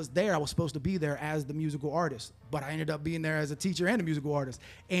when I was there, I was supposed to be there as the musical artist, but I ended up being there as a teacher and a musical artist.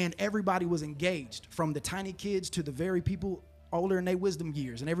 And everybody was engaged, from the tiny kids to the very people older in their wisdom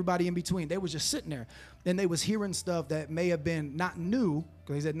years and everybody in between. They was just sitting there, and they was hearing stuff that may have been not new,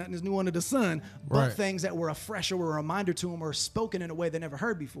 because he said nothing is new under the sun, but things that were a fresh or a reminder to them, or spoken in a way they never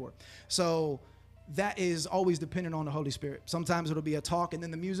heard before. So that is always dependent on the Holy Spirit. Sometimes it'll be a talk and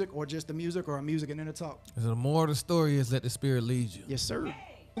then the music, or just the music, or a music and then a talk. So the more of the story is let the Spirit lead you. Yes, sir.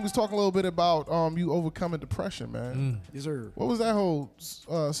 We was talking a little bit about you overcoming depression, man. Yes, sir. What was that whole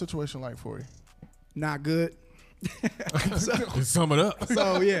situation like for you? Not good. Just sum it up.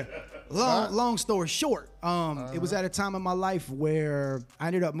 So yeah, long story short, it was at a time in my life where I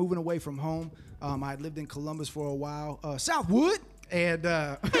ended up moving away from home. I had lived in Columbus for a while, Southwood, and we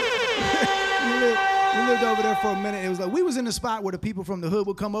lived over there for a minute. It was like we was in the spot where the people from the hood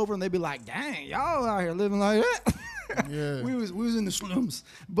would come over and they'd be like, "Dang, y'all out here living like that." Yeah, we was in the slums,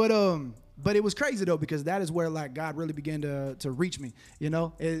 but it was crazy though, because that is where like God really began to reach me. You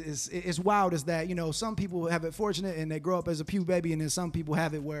know, it's wild is that, you know, some people have it fortunate and they grow up as a pew baby, and then some people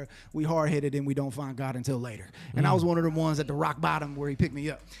have it where we hard headed and we don't find God until later. And I was one of the ones at the rock bottom where He picked me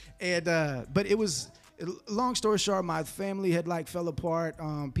up. And but it was. Long story short, my family had like fell apart.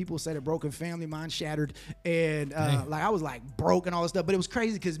 People said a broken family, mine shattered, and like I was like broke and all this stuff. But it was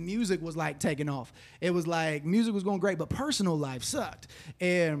crazy because music was like taking off. It was like music was going great, but personal life sucked.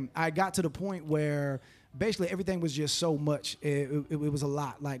 And I got to the point where basically everything was just so much. It was a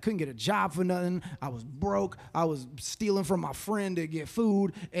lot. Like couldn't get a job for nothing. I was broke. I was stealing from my friend to get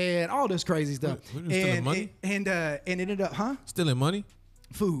food and all this crazy stuff. Stealing money? And it ended up, Stealing money?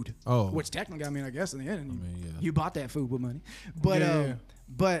 Food. Oh. Which technically, I mean, I guess in the end, yeah. you bought that food with money. But Yeah.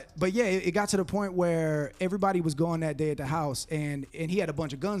 but yeah, it got to the point where everybody was going that day at the house, and he had a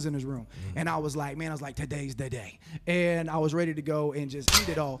bunch of guns in his room. And I was like, today's the day. And I was ready to go and just eat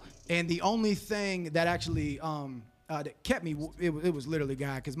it all. And the only thing that actually that kept me, it was literally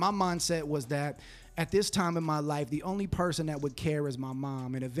God, because my mindset was that at this time in my life, the only person that would care is my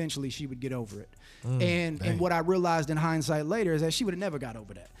mom, and eventually she would get over it. And what I realized in hindsight later is that she would have never got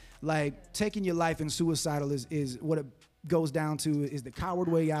over that. Like taking your life and suicidal is what it goes down to, is the coward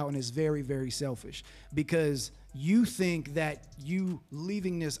way out, and it's very, very selfish, because you think that you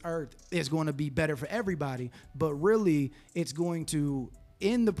leaving this earth is going to be better for everybody, but really it's going to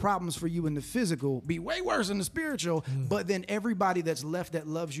end the problems for you in the physical, be way worse in the spiritual, but then everybody that's left that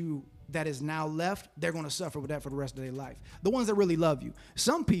loves you, that is now left, they're going to suffer with that for the rest of their life. The ones that really love you.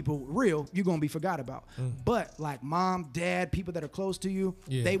 Some people, you're going to be forgot about. But like mom, dad, people that are close to you,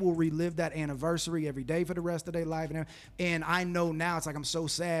 they will relive that anniversary every day for the rest of their life. And I know now, it's like I'm so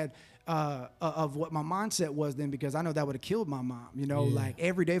sad of what my mindset was then, because I know that would have killed my mom, you know, like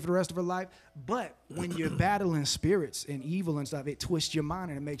every day for the rest of her life. But when you're battling spirits and evil and stuff, it twists your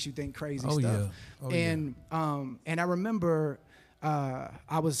mind and it makes you think crazy stuff. And I remember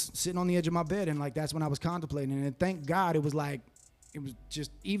I was sitting on the edge of my bed, and like that's when I was contemplating, and thank God it was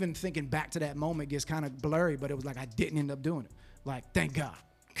just, even thinking back to that moment gets kind of blurry, but it was like I didn't end up doing it. Like, thank God,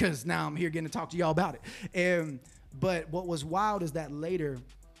 because now I'm here getting to talk to y'all about it. But what was wild is that later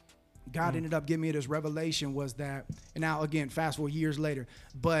God ended up giving me this revelation, was that, and now again, fast forward years later,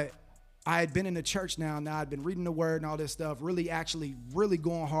 but I had been in the church now I'd been reading the word and all this stuff, really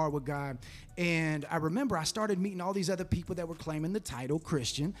going hard with God. And I remember I started meeting all these other people that were claiming the title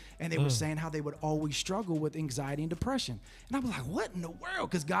Christian, and they were saying how they would always struggle with anxiety and depression. And I was like, what in the world?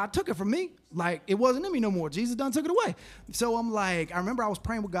 Because God took it from me. Like, it wasn't in me no more. Jesus done took it away. So I'm like, I remember I was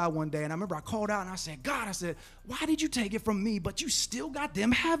praying with God one day, and I remember I called out and I said, God, I said, why did you take it from me, but you still got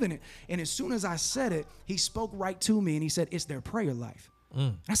them having it? And as soon as I said it, He spoke right to me, and He said, it's their prayer life.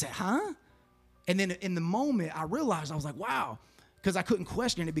 I said, huh? And then in the moment, I realized, I was like, wow, because I couldn't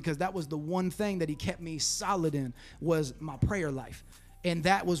question it, because that was the one thing that He kept me solid in, was my prayer life. And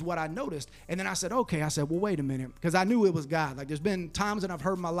that was what I noticed. And then I said, okay, I said, well, wait a minute, because I knew it was God. Like, there's been times that I've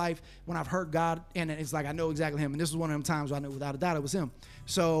heard in my life when I've heard God, and it's like I know exactly Him. And this was one of them times where I knew without a doubt it was Him.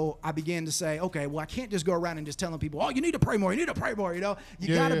 So I began to say, okay, well, I can't just go around and just telling people, oh, you need to pray more, you know?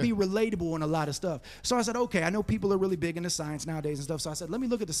 You got to be relatable in a lot of stuff. So I said, okay, I know people are really big into science nowadays and stuff. So I said, let me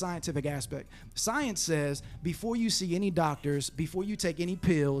look at the scientific aspect. Science says before you see any doctors, before you take any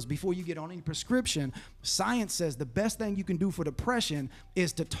pills, before you get on any prescription, science says the best thing you can do for depression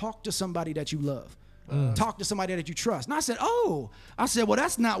is to talk to somebody that you love. Talk to somebody that you trust. And I said, well,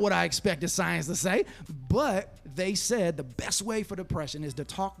 that's not what I expected science to say. But they said the best way for depression is to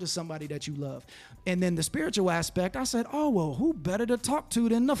talk to somebody that you love. And then the spiritual aspect, I said, well, who better to talk to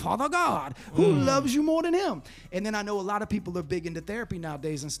than the Father God, who loves you more than Him? And then I know a lot of people are big into therapy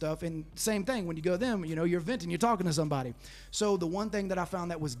nowadays and stuff. And same thing, when you go to them, you know, you're venting, you're talking to somebody. So the one thing that I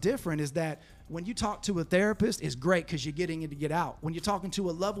found that was different is that when you talk to a therapist, it's great because you're getting it to get out. When you're talking to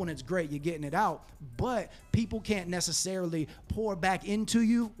a loved one, it's great, you're getting it out. But people can't necessarily pour back into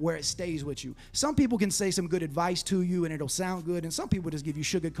you where it stays with you. Some people can say some good advice to you and it'll sound good, and some people just give you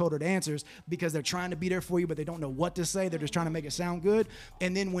sugar-coated answers because they're trying to be there for you, but they don't know what to say. They're just trying to make it sound good.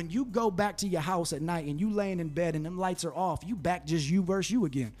 And then when you go back to your house at night and you laying in bed and them lights are off, you back just you versus you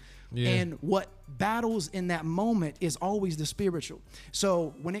again. Yeah. And what battles in that moment is always the spiritual.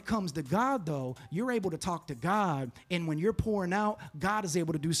 So when it comes to God, though, you're able to talk to God. And when you're pouring out, God is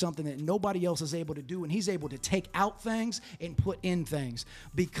able to do something that nobody else is able to do. And he's able to take out things and put in things.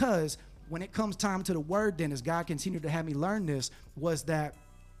 Because when it comes time to the word, then as God continued to have me learn this, was that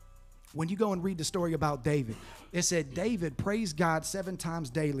when you go and read the story about David, it said David praised God 7 times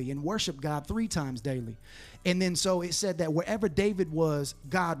daily and worshiped God 3 times daily. And then so it said that wherever David was,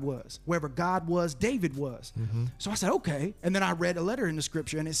 God was. Wherever God was, David was. Mm-hmm. So I said, okay. And then I read a letter in the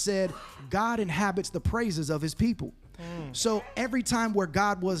scripture and it said, God inhabits the praises of his people. So every time where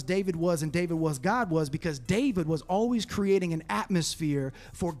God was, David was, and David was, God was, because David was always creating an atmosphere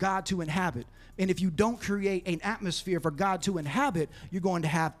for God to inhabit. And if you don't create an atmosphere for God to inhabit, you're going to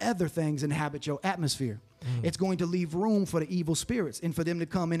have other things inhabit your atmosphere. It's going to leave room for the evil spirits and for them to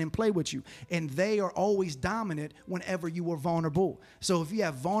come in and play with you. And they are always dominant whenever you are vulnerable. So if you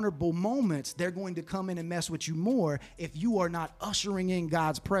have vulnerable moments, they're going to come in and mess with you more if you are not ushering in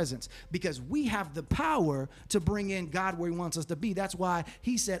God's presence. Because we have the power to bring in God where he wants us to be. That's why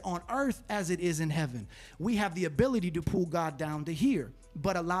he said on earth as it is in heaven. We have the ability to pull God down to here.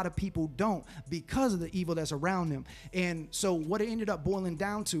 But a lot of people don't because of the evil that's around them. And so what it ended up boiling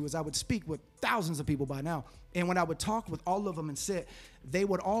down to is I would speak with thousands of people by now. And when I would talk with all of them and sit, they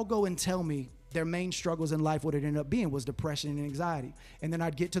would all go and tell me their main struggles in life, what it ended up being was depression and anxiety. And then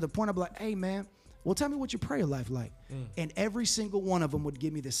I'd get to the point of like, hey, man, well, tell me what your prayer life like. And every single one of them would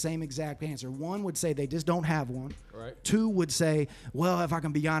give me the same exact answer. One would say they just don't have one. Right. 2 would say, well, if I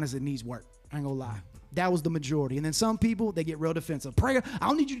can be honest, it needs work. I ain't gonna lie. That was the majority. And then some people, they get real defensive. Prayer, I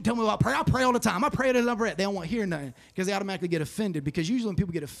don't need you to tell me about prayer. I pray all the time. I pray till I'm ready. They don't want to hear nothing because they automatically get offended, because usually when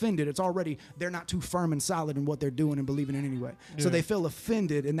people get offended, it's already, they're not too firm and solid in what they're doing and believing in anyway. Yeah. So they feel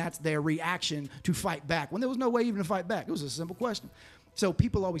offended, and that's their reaction to fight back when there was no way even to fight back. It was a simple question. So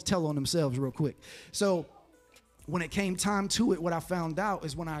people always tell on themselves real quick. So when it came time to it, what I found out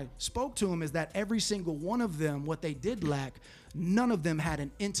is when I spoke to them is that every single one of them, what they did lack, none of them had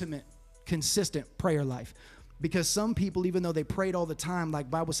an intimate, consistent prayer life. Because some people, even though they prayed all the time,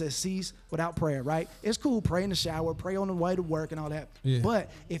 like Bible says, cease without prayer, right? It's cool, pray in the shower, pray on the way to work and all that. Yeah. But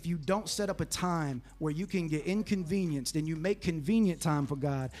if you don't set up a time where you can get inconvenienced, then you make convenient time for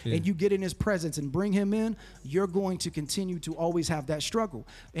God, and you get in his presence and bring him in, you're going to continue to always have that struggle.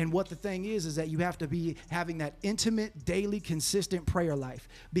 And what the thing is that you have to be having that intimate, daily, consistent prayer life.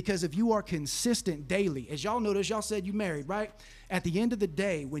 Because if you are consistent daily, as y'all notice, y'all said you married, right? At the end of the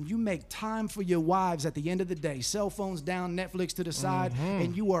day, when you make time for your wives at the end of the day, cell phones down, Netflix to the side,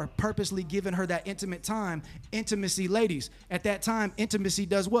 and you are purposely giving her that intimate time, intimacy, ladies, at that time, intimacy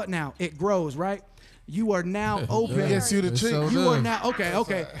does what now? It grows, right? You are now open. Yes, you the chick. You are now, okay.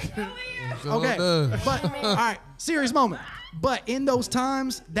 Okay, but, all right, serious moment. But in those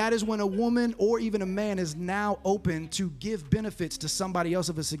times, that is when a woman or even a man is now open to give benefits to somebody else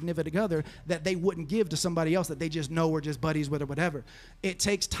of a significant other that they wouldn't give to somebody else that they just know or just buddies with or whatever. It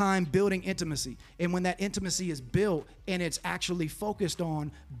takes time building intimacy. And when that intimacy is built and it's actually focused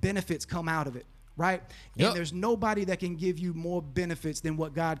on, benefits come out of it, right? Yep. And there's nobody that can give you more benefits than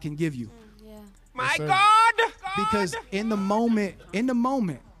what God can give you. Yeah. My God! Because in the moment,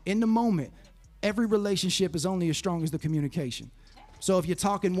 every relationship is only as strong as the communication. So if you're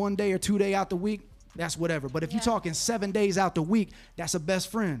talking 1 day or 2 days out the week, that's whatever. But if you're talking 7 days out the week, that's a best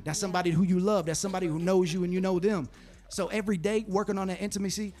friend. That's somebody who you love. That's somebody who knows you and you know them. So every day working on that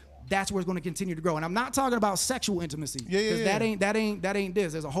intimacy, that's where it's going to continue to grow. And I'm not talking about sexual intimacy, because that ain't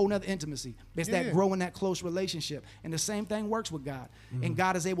this. There's a whole nother intimacy. It's that growing that close relationship. And the same thing works with God. And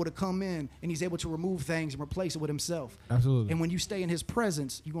God is able to come in and he's able to remove things and replace it with himself. Absolutely. And when you stay in his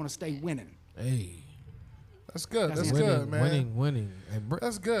presence, you're going to stay winning. Hey, that's good. That's winning, good, man. Winning.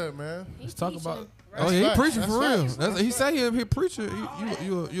 That's good, man. Let's talk about. That's Oh yeah, he preaching that's for real. facts. He say he preacher.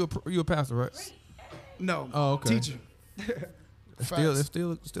 You a pastor, right? No. Oh, okay. Teacher. It's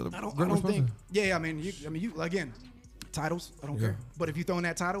still a I great don't think. responsibility. Yeah, I mean, you again, titles. I don't care. But if you throw in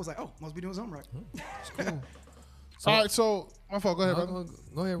that title, it's like, oh, must be doing something right. It's cool. All right, so my fault. Go ahead, No, brother.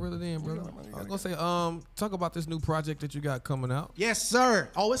 go ahead, reel it in, brother. I was gonna say, talk about this new project that you got coming out. Yes, sir.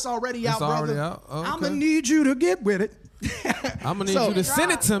 Oh, it's already out, brother. Already out. Okay. I'm gonna need you to get with it. I'm gonna need you to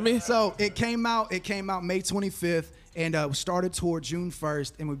send it to me. So it came out May 25th. And we started tour June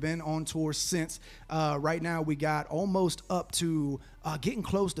 1st, and we've been on tour since. Right now, we got almost up to getting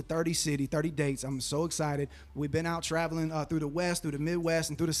close to 30 dates. I'm so excited. We've been out traveling through the West, through the Midwest,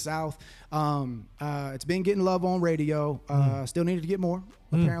 and through the South. It's been getting love on radio. Still needed to get more,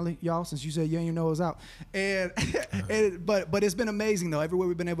 apparently, y'all, since you said you didn't know it was out. And, but it's been amazing, though. Everywhere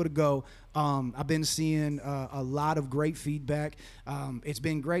we've been able to go, I've been seeing a lot of great feedback. It's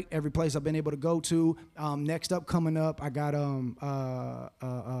been great every place I've been able to go to. Next up, coming up, I got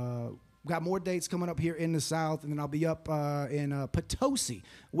got more dates coming up here in the South, and then I'll be up in Potosi,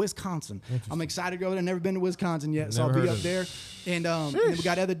 Wisconsin. I'm excited to go there. Never been to Wisconsin yet, so I'll be up there. And then we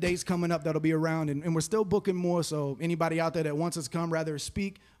got other dates coming up that'll be around, and we're still booking more. So anybody out there that wants us to come, rather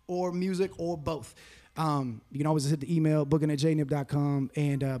speak or music or both, you can always hit the email, booking@jnibb.com.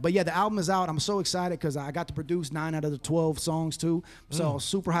 And but yeah, the album is out. I'm so excited because I got to produce 9 out of the 12 songs too. So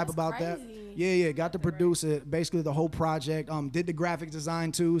super hype about that. Yeah, got to produce it, basically the whole project. Did the graphic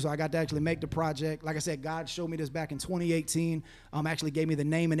design too, so I got to actually make the project. Like I said, God showed me this back in 2018. Actually gave me the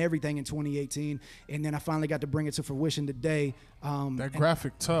name and everything in 2018, and then I finally got to bring it to fruition today. That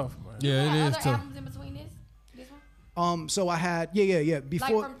graphic tough, man. Yeah, it is tough. Albums in between this one? So I had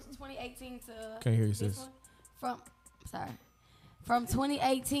before. Like from 2018 to Can't hear you, this sis. one? From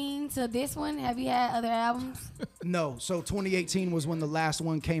 2018 to this one, have you had other albums? No. So 2018 was when the last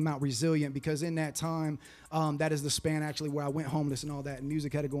one came out, Resilient, because in that time, that is the span actually where I went homeless and all that, and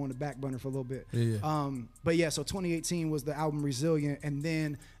music had to go on the back burner for a little bit. But yeah, so 2018 was the album Resilient, and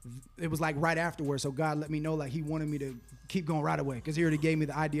then it was like right afterwards. So God let me know like He wanted me to keep going right away because He already gave me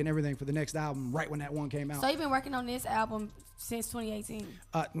the idea and everything for the next album right when that one came out. So you've been working on this album since 2018?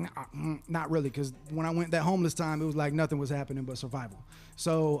 Not really, because when I went that homeless time, it was like nothing was happening but survival.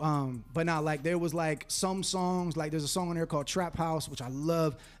 So, but now like there was like some songs, like there's a song on there called Trap House, which I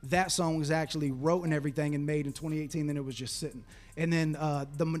love. That song was actually wrote and everything and made in 2018, then it was just sitting. And then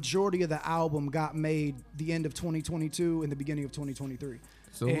the majority of the album got made the end of 2022 and the beginning of 2023.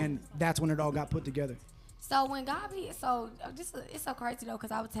 And that's when it all got put together. So when God it's so crazy though, because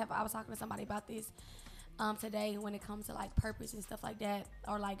I was talking to somebody about this today when it comes to like purpose and stuff like that,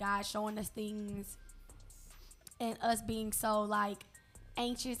 or like God showing us things and us being so like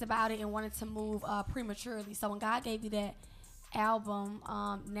anxious about it and wanting to move prematurely. So when God gave you that album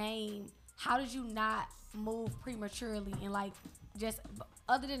name, how did you not move prematurely and like just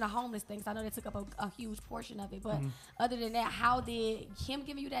other than the homeless things? I know they took up a huge portion of it, but other than that, how did Him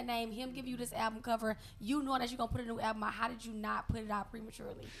give you that name, Him give you this album cover, you knowing that you're gonna put a new album out, how did you not put it out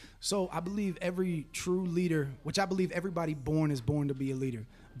prematurely? So I believe every true leader, which I believe everybody born is born to be a leader.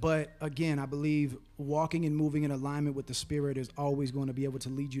 But again, I believe walking and moving in alignment with the Spirit is always going to be able to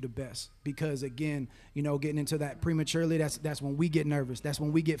lead you to best. Because again, you know, getting into that prematurely, that's when we get nervous. That's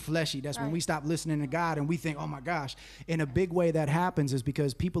when we get fleshy. That's when we stop listening to God and we think, oh my gosh. In a big way that happens is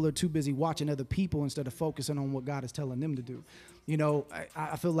because people are too busy watching other people instead of focusing on what God is telling them to do. You know,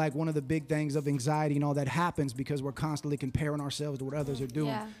 I feel like one of the big things of anxiety and all that happens because we're constantly comparing ourselves to what others are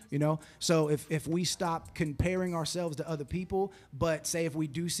doing, you know? So if we stop comparing ourselves to other people, but say if we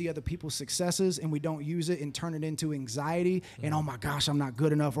do see other people's successes and we don't use it and turn it into anxiety and, oh my gosh, I'm not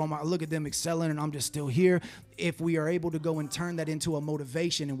good enough, or look at them excelling and I'm just still here. If we are able to go and turn that into a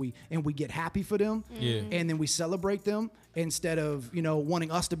motivation and we get happy for them and then we celebrate them instead of, you know,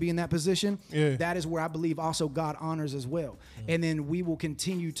 wanting us to be in that position, that is where I believe also God honors as well. And then we will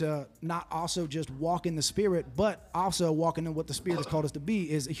continue to not also just walk in the Spirit, but also walking in what the Spirit has called us to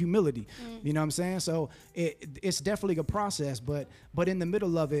be is humility. You know what I'm saying? So it's definitely a process, but in the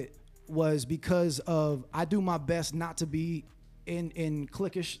middle of it was because of I do my best not to be in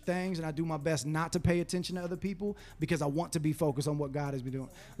cliquish things, and I do my best not to pay attention to other people because I want to be focused on what God has been doing.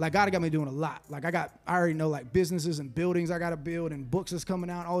 Like God got me doing a lot. Like I already know like businesses and buildings I got to build and books that's coming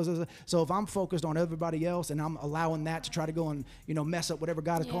out, all this other. So if I'm focused on everybody else and I'm allowing that to try to go and, you know, mess up whatever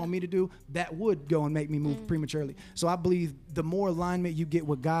God is calling me to do, that would go and make me move prematurely. So I believe the more alignment you get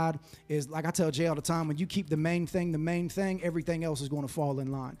with God is, like I tell Jay all the time, when you keep the main thing, everything else is going to fall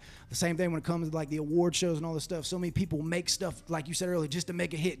in line. The same thing when it comes to like the award shows and all this stuff. So many people make stuff, like you said earlier, just to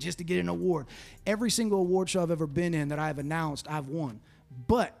make a hit, just to get an award. Every single award show I've ever been in that I've announced, I've won.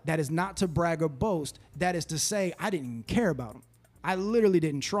 But that is not to brag or boast. That is to say I didn't even care about them. I literally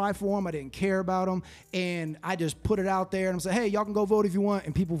didn't try for them. I didn't care about them. And I just put it out there and I'm saying, hey, y'all can go vote if you want.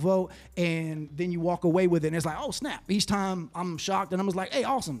 And people vote. And then you walk away with it. And it's like, oh, snap. Each time I'm shocked. And I'm just like, hey,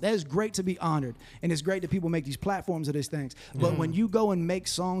 awesome. That is great to be honored. And it's great that people make these platforms of these things. But when you go and make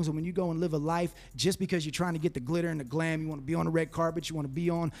songs and when you go and live a life just because you're trying to get the glitter and the glam, you want to be on the red carpet, you want to be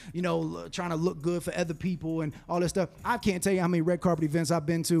on, you know, trying to look good for other people and all this stuff. I can't tell you how many red carpet events I've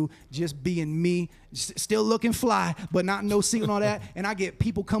been to just being me, still looking fly, but not no seat and all that. And I get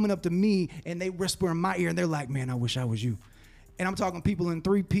people coming up to me and they whisper in my ear and they're like, man, I wish I was you. And I'm talking people in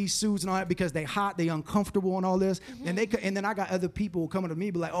 3-piece suits and all that because they hot, they uncomfortable and all this. And then I got other people coming to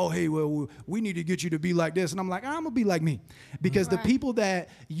me be like, oh, hey, well, we need to get you to be like this. And I'm like, I'm going to be like me. Because the people that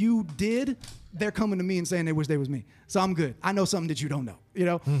you did, they're coming to me and saying they wish they was me. So I'm good. I know something that you don't know, you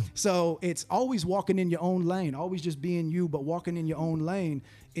know? So it's always walking in your own lane, always just being you, but walking in your own lane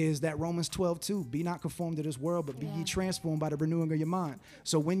is that Romans 12:2. Be not conformed to this world, but be ye transformed by the renewing of your mind.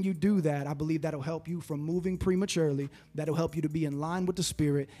 So when you do that, I believe that'll help you from moving prematurely. That'll help you to be in line with the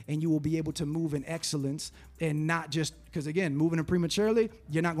Spirit, and you will be able to move in excellence and not just, because again, moving in prematurely,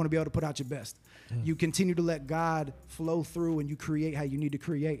 you're not going to be able to put out your best. You continue to let God flow through and you create how you need to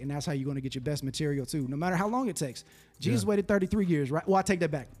create, and that's how you're going to get your best material too, no matter how long it takes. Jesus waited 33 years, right? Well, I take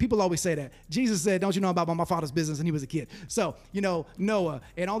that back. People always say that. Jesus said, don't you know about my father's business, and he was a kid. So, you know, Noah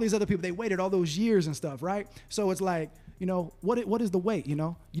and all these other people, they waited all those years and stuff, right? So it's like, you know, what is the wait, you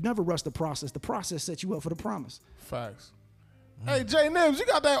know? You never rush the process. The process sets you up for the promise. Facts. Hey, J-NiBB, you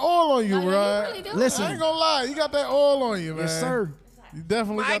got that oil on you, right? You really do. Listen. I ain't gonna lie, you got that oil on you, man. Yes, sir. You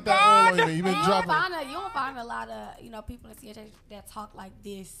definitely got that oil on you. You've been dropping. You don't find a lot of, you know, people in CHH that talk like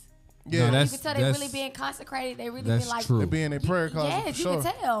this. Yeah, No, You can tell they really being consecrated. They really been like, true. they be in their prayer closet yes, for sure. you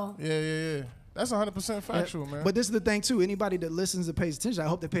can tell. Yeah. That's 100% factual, man. But this is the thing too. Anybody that listens and pays attention, I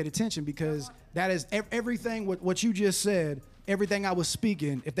hope they paid attention, because that is everything. What you just said, everything I was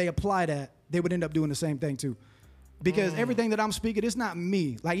speaking. If they apply that, they would end up doing the same thing too. Because everything that I'm speaking, it's not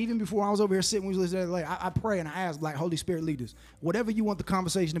me. Like even before I was over here sitting, we was listening. Like I pray and I ask, like, Holy Spirit, lead us. Whatever you want the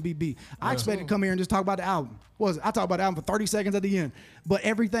conversation to be. I expect to come here and just talk about the album. What was it? I talk about the album for 30 seconds at the end. But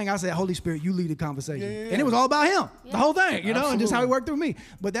everything I said, Holy Spirit, you lead the conversation. And it was all about him, the whole thing, you know, and just how he worked through me.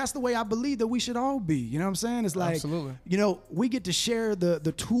 But that's the way I believe that we should all be. You know what I'm saying? It's like, you know, we get to share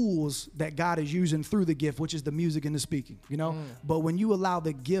the tools that God is using through the gift, which is the music and the speaking, you know. But when you allow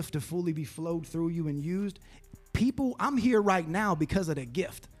the gift to fully be flowed through you and used, people, I'm here right now because of the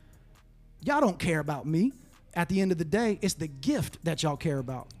gift. Y'all don't care about me. At the end of the day, it's the gift that y'all care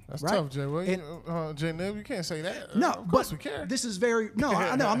about. That's right? tough, Jay. Well, J-NiBB, you can't say that. No, of course we care. This is very, no,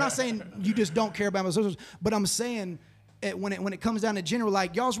 I know. I'm not saying you just don't care about my socials, but I'm saying when it comes down to general,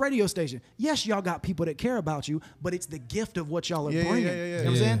 like y'all's radio station, yes, y'all got people that care about you, but it's the gift of what y'all are bringing. You know what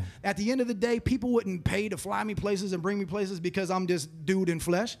I'm saying? At the end of the day, people wouldn't pay to fly me places and bring me places because I'm just dude in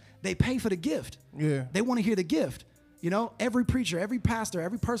flesh. They pay for the gift. Yeah. They want to hear the gift. You know, every preacher, every pastor,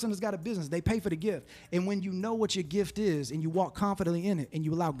 every person that's got a business, they pay for the gift. And when you know what your gift is and you walk confidently in it and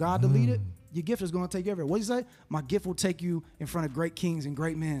you allow God to lead it, your gift is going to take you everywhere. What do you say? My gift will take you in front of great kings and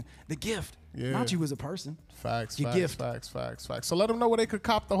great men. The gift, not you as a person. Facts, your gift. Facts. So let them know where they could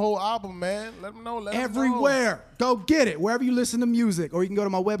cop the whole album, man. Let them know. Everywhere. Go get it. Wherever you listen to music. Or you can go to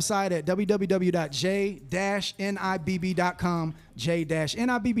my website at www.j-nibb.com.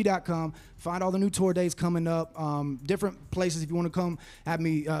 j-nibb.com. Find all the new tour dates coming up. Different places if you want to come have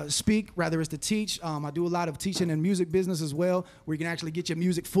me speak, rather it's to teach. I do a lot of teaching in music business as well, where you can actually get your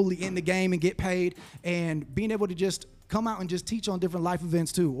music fully in the game and get paid. And being able to just come out and just teach on different life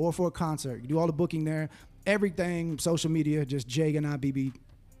events too, or for a concert. You do all the booking there. Everything, social media, just J-NiBB.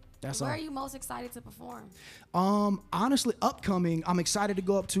 That's all. Where are you most excited to perform? Honestly, upcoming, I'm excited to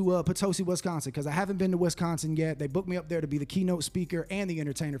go up to Potosi, Wisconsin, because I haven't been to Wisconsin yet. They booked me up there to be the keynote speaker and the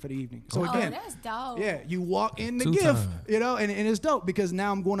entertainer for the evening. So again, that's dope. Yeah, you walk in the gift, you know, and it's dope because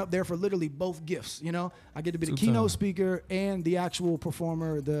now I'm going up there for literally both gifts. You know, I get to be the keynote speaker and the actual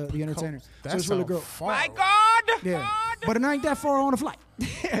performer, the entertainer. So it's really great. My God! Yeah, but it ain't that far on a flight.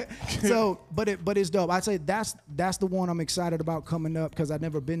 So, but it's dope. I'd say that's the one I'm excited about coming up because I've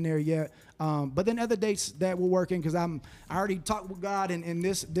never been there yet. But then other dates that we're working, because I already talked with God in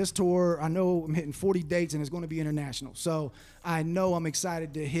this tour. I know I'm hitting 40 dates and it's going to be international. So I know I'm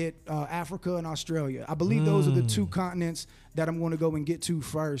excited to hit Africa and Australia. I believe those are the two continents that I'm going to go and get to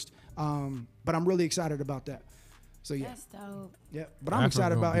first. But I'm really excited about that. So yeah. That's dope. Yeah, but I'm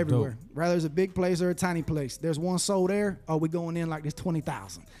excited about everywhere. Whether it's a big place or a tiny place. There's one soul there, or we going in like there's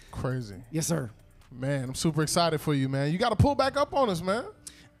 20,000. Crazy. Yes, sir. Man, I'm super excited for you, man. You got to pull back up on us, man.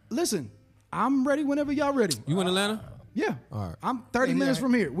 Listen, I'm ready whenever y'all ready. You in Atlanta? Yeah. All right. I'm 30 minutes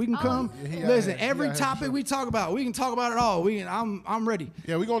from here. We can come. Listen, every topic we talk about, we can talk about it all. I'm ready.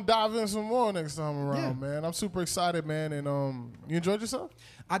 Yeah, we're going to dive in some more next time around, man. I'm super excited, man. And you enjoyed yourself?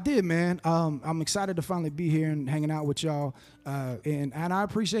 I did, man. I'm excited to finally be here and hanging out with y'all. And I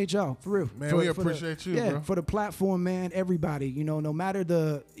appreciate y'all, for real. Man, we appreciate you, bro. For the platform, man, everybody, no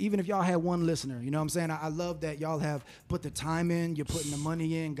matter even if y'all had one listener, you know what I'm saying? I love that y'all have put the time in, you're putting the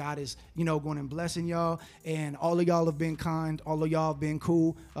money in. God is, going and blessing y'all. And all of y'all have been kind. All of y'all have been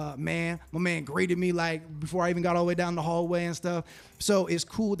cool. My man greeted me like before I even got all the way down the hallway and stuff. So it's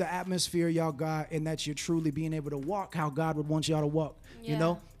cool, the atmosphere y'all got, and that you're truly being able to walk how God would want y'all to walk,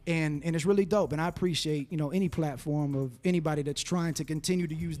 And it's really dope. And I appreciate, any platform of anybody that's trying to continue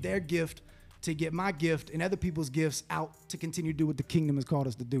to use their gift to get my gift and other people's gifts out to continue to do what the kingdom has called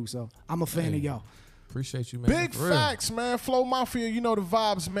us to do. So I'm a fan of y'all. Appreciate you, man. Big facts, man. Flow Mafia, you know the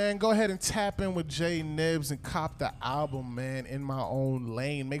vibes, man. Go ahead and tap in with J-NiBB and cop the album, man, In My Own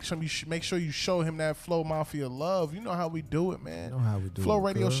Lane. Make sure you show him that Flow Mafia love. You know how we do it, man. You know how we do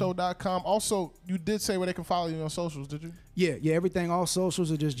FlowRadioShow.com. Also, you did say where they can follow you on socials, did you? Yeah, everything, all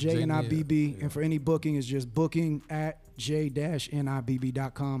socials are just J-NiBB. And for any booking, it's just booking at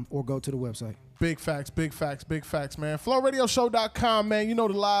j-nibb.com or go to the website. Big facts, man. FlowRadioShow.com, man. You know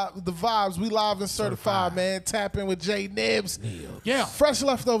the vibes. We live and certified, man. Tap in with J-NiBB. Yeah. Fresh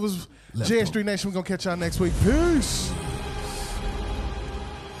Leftovers, J Street Nation. We're going to catch y'all next week. Peace.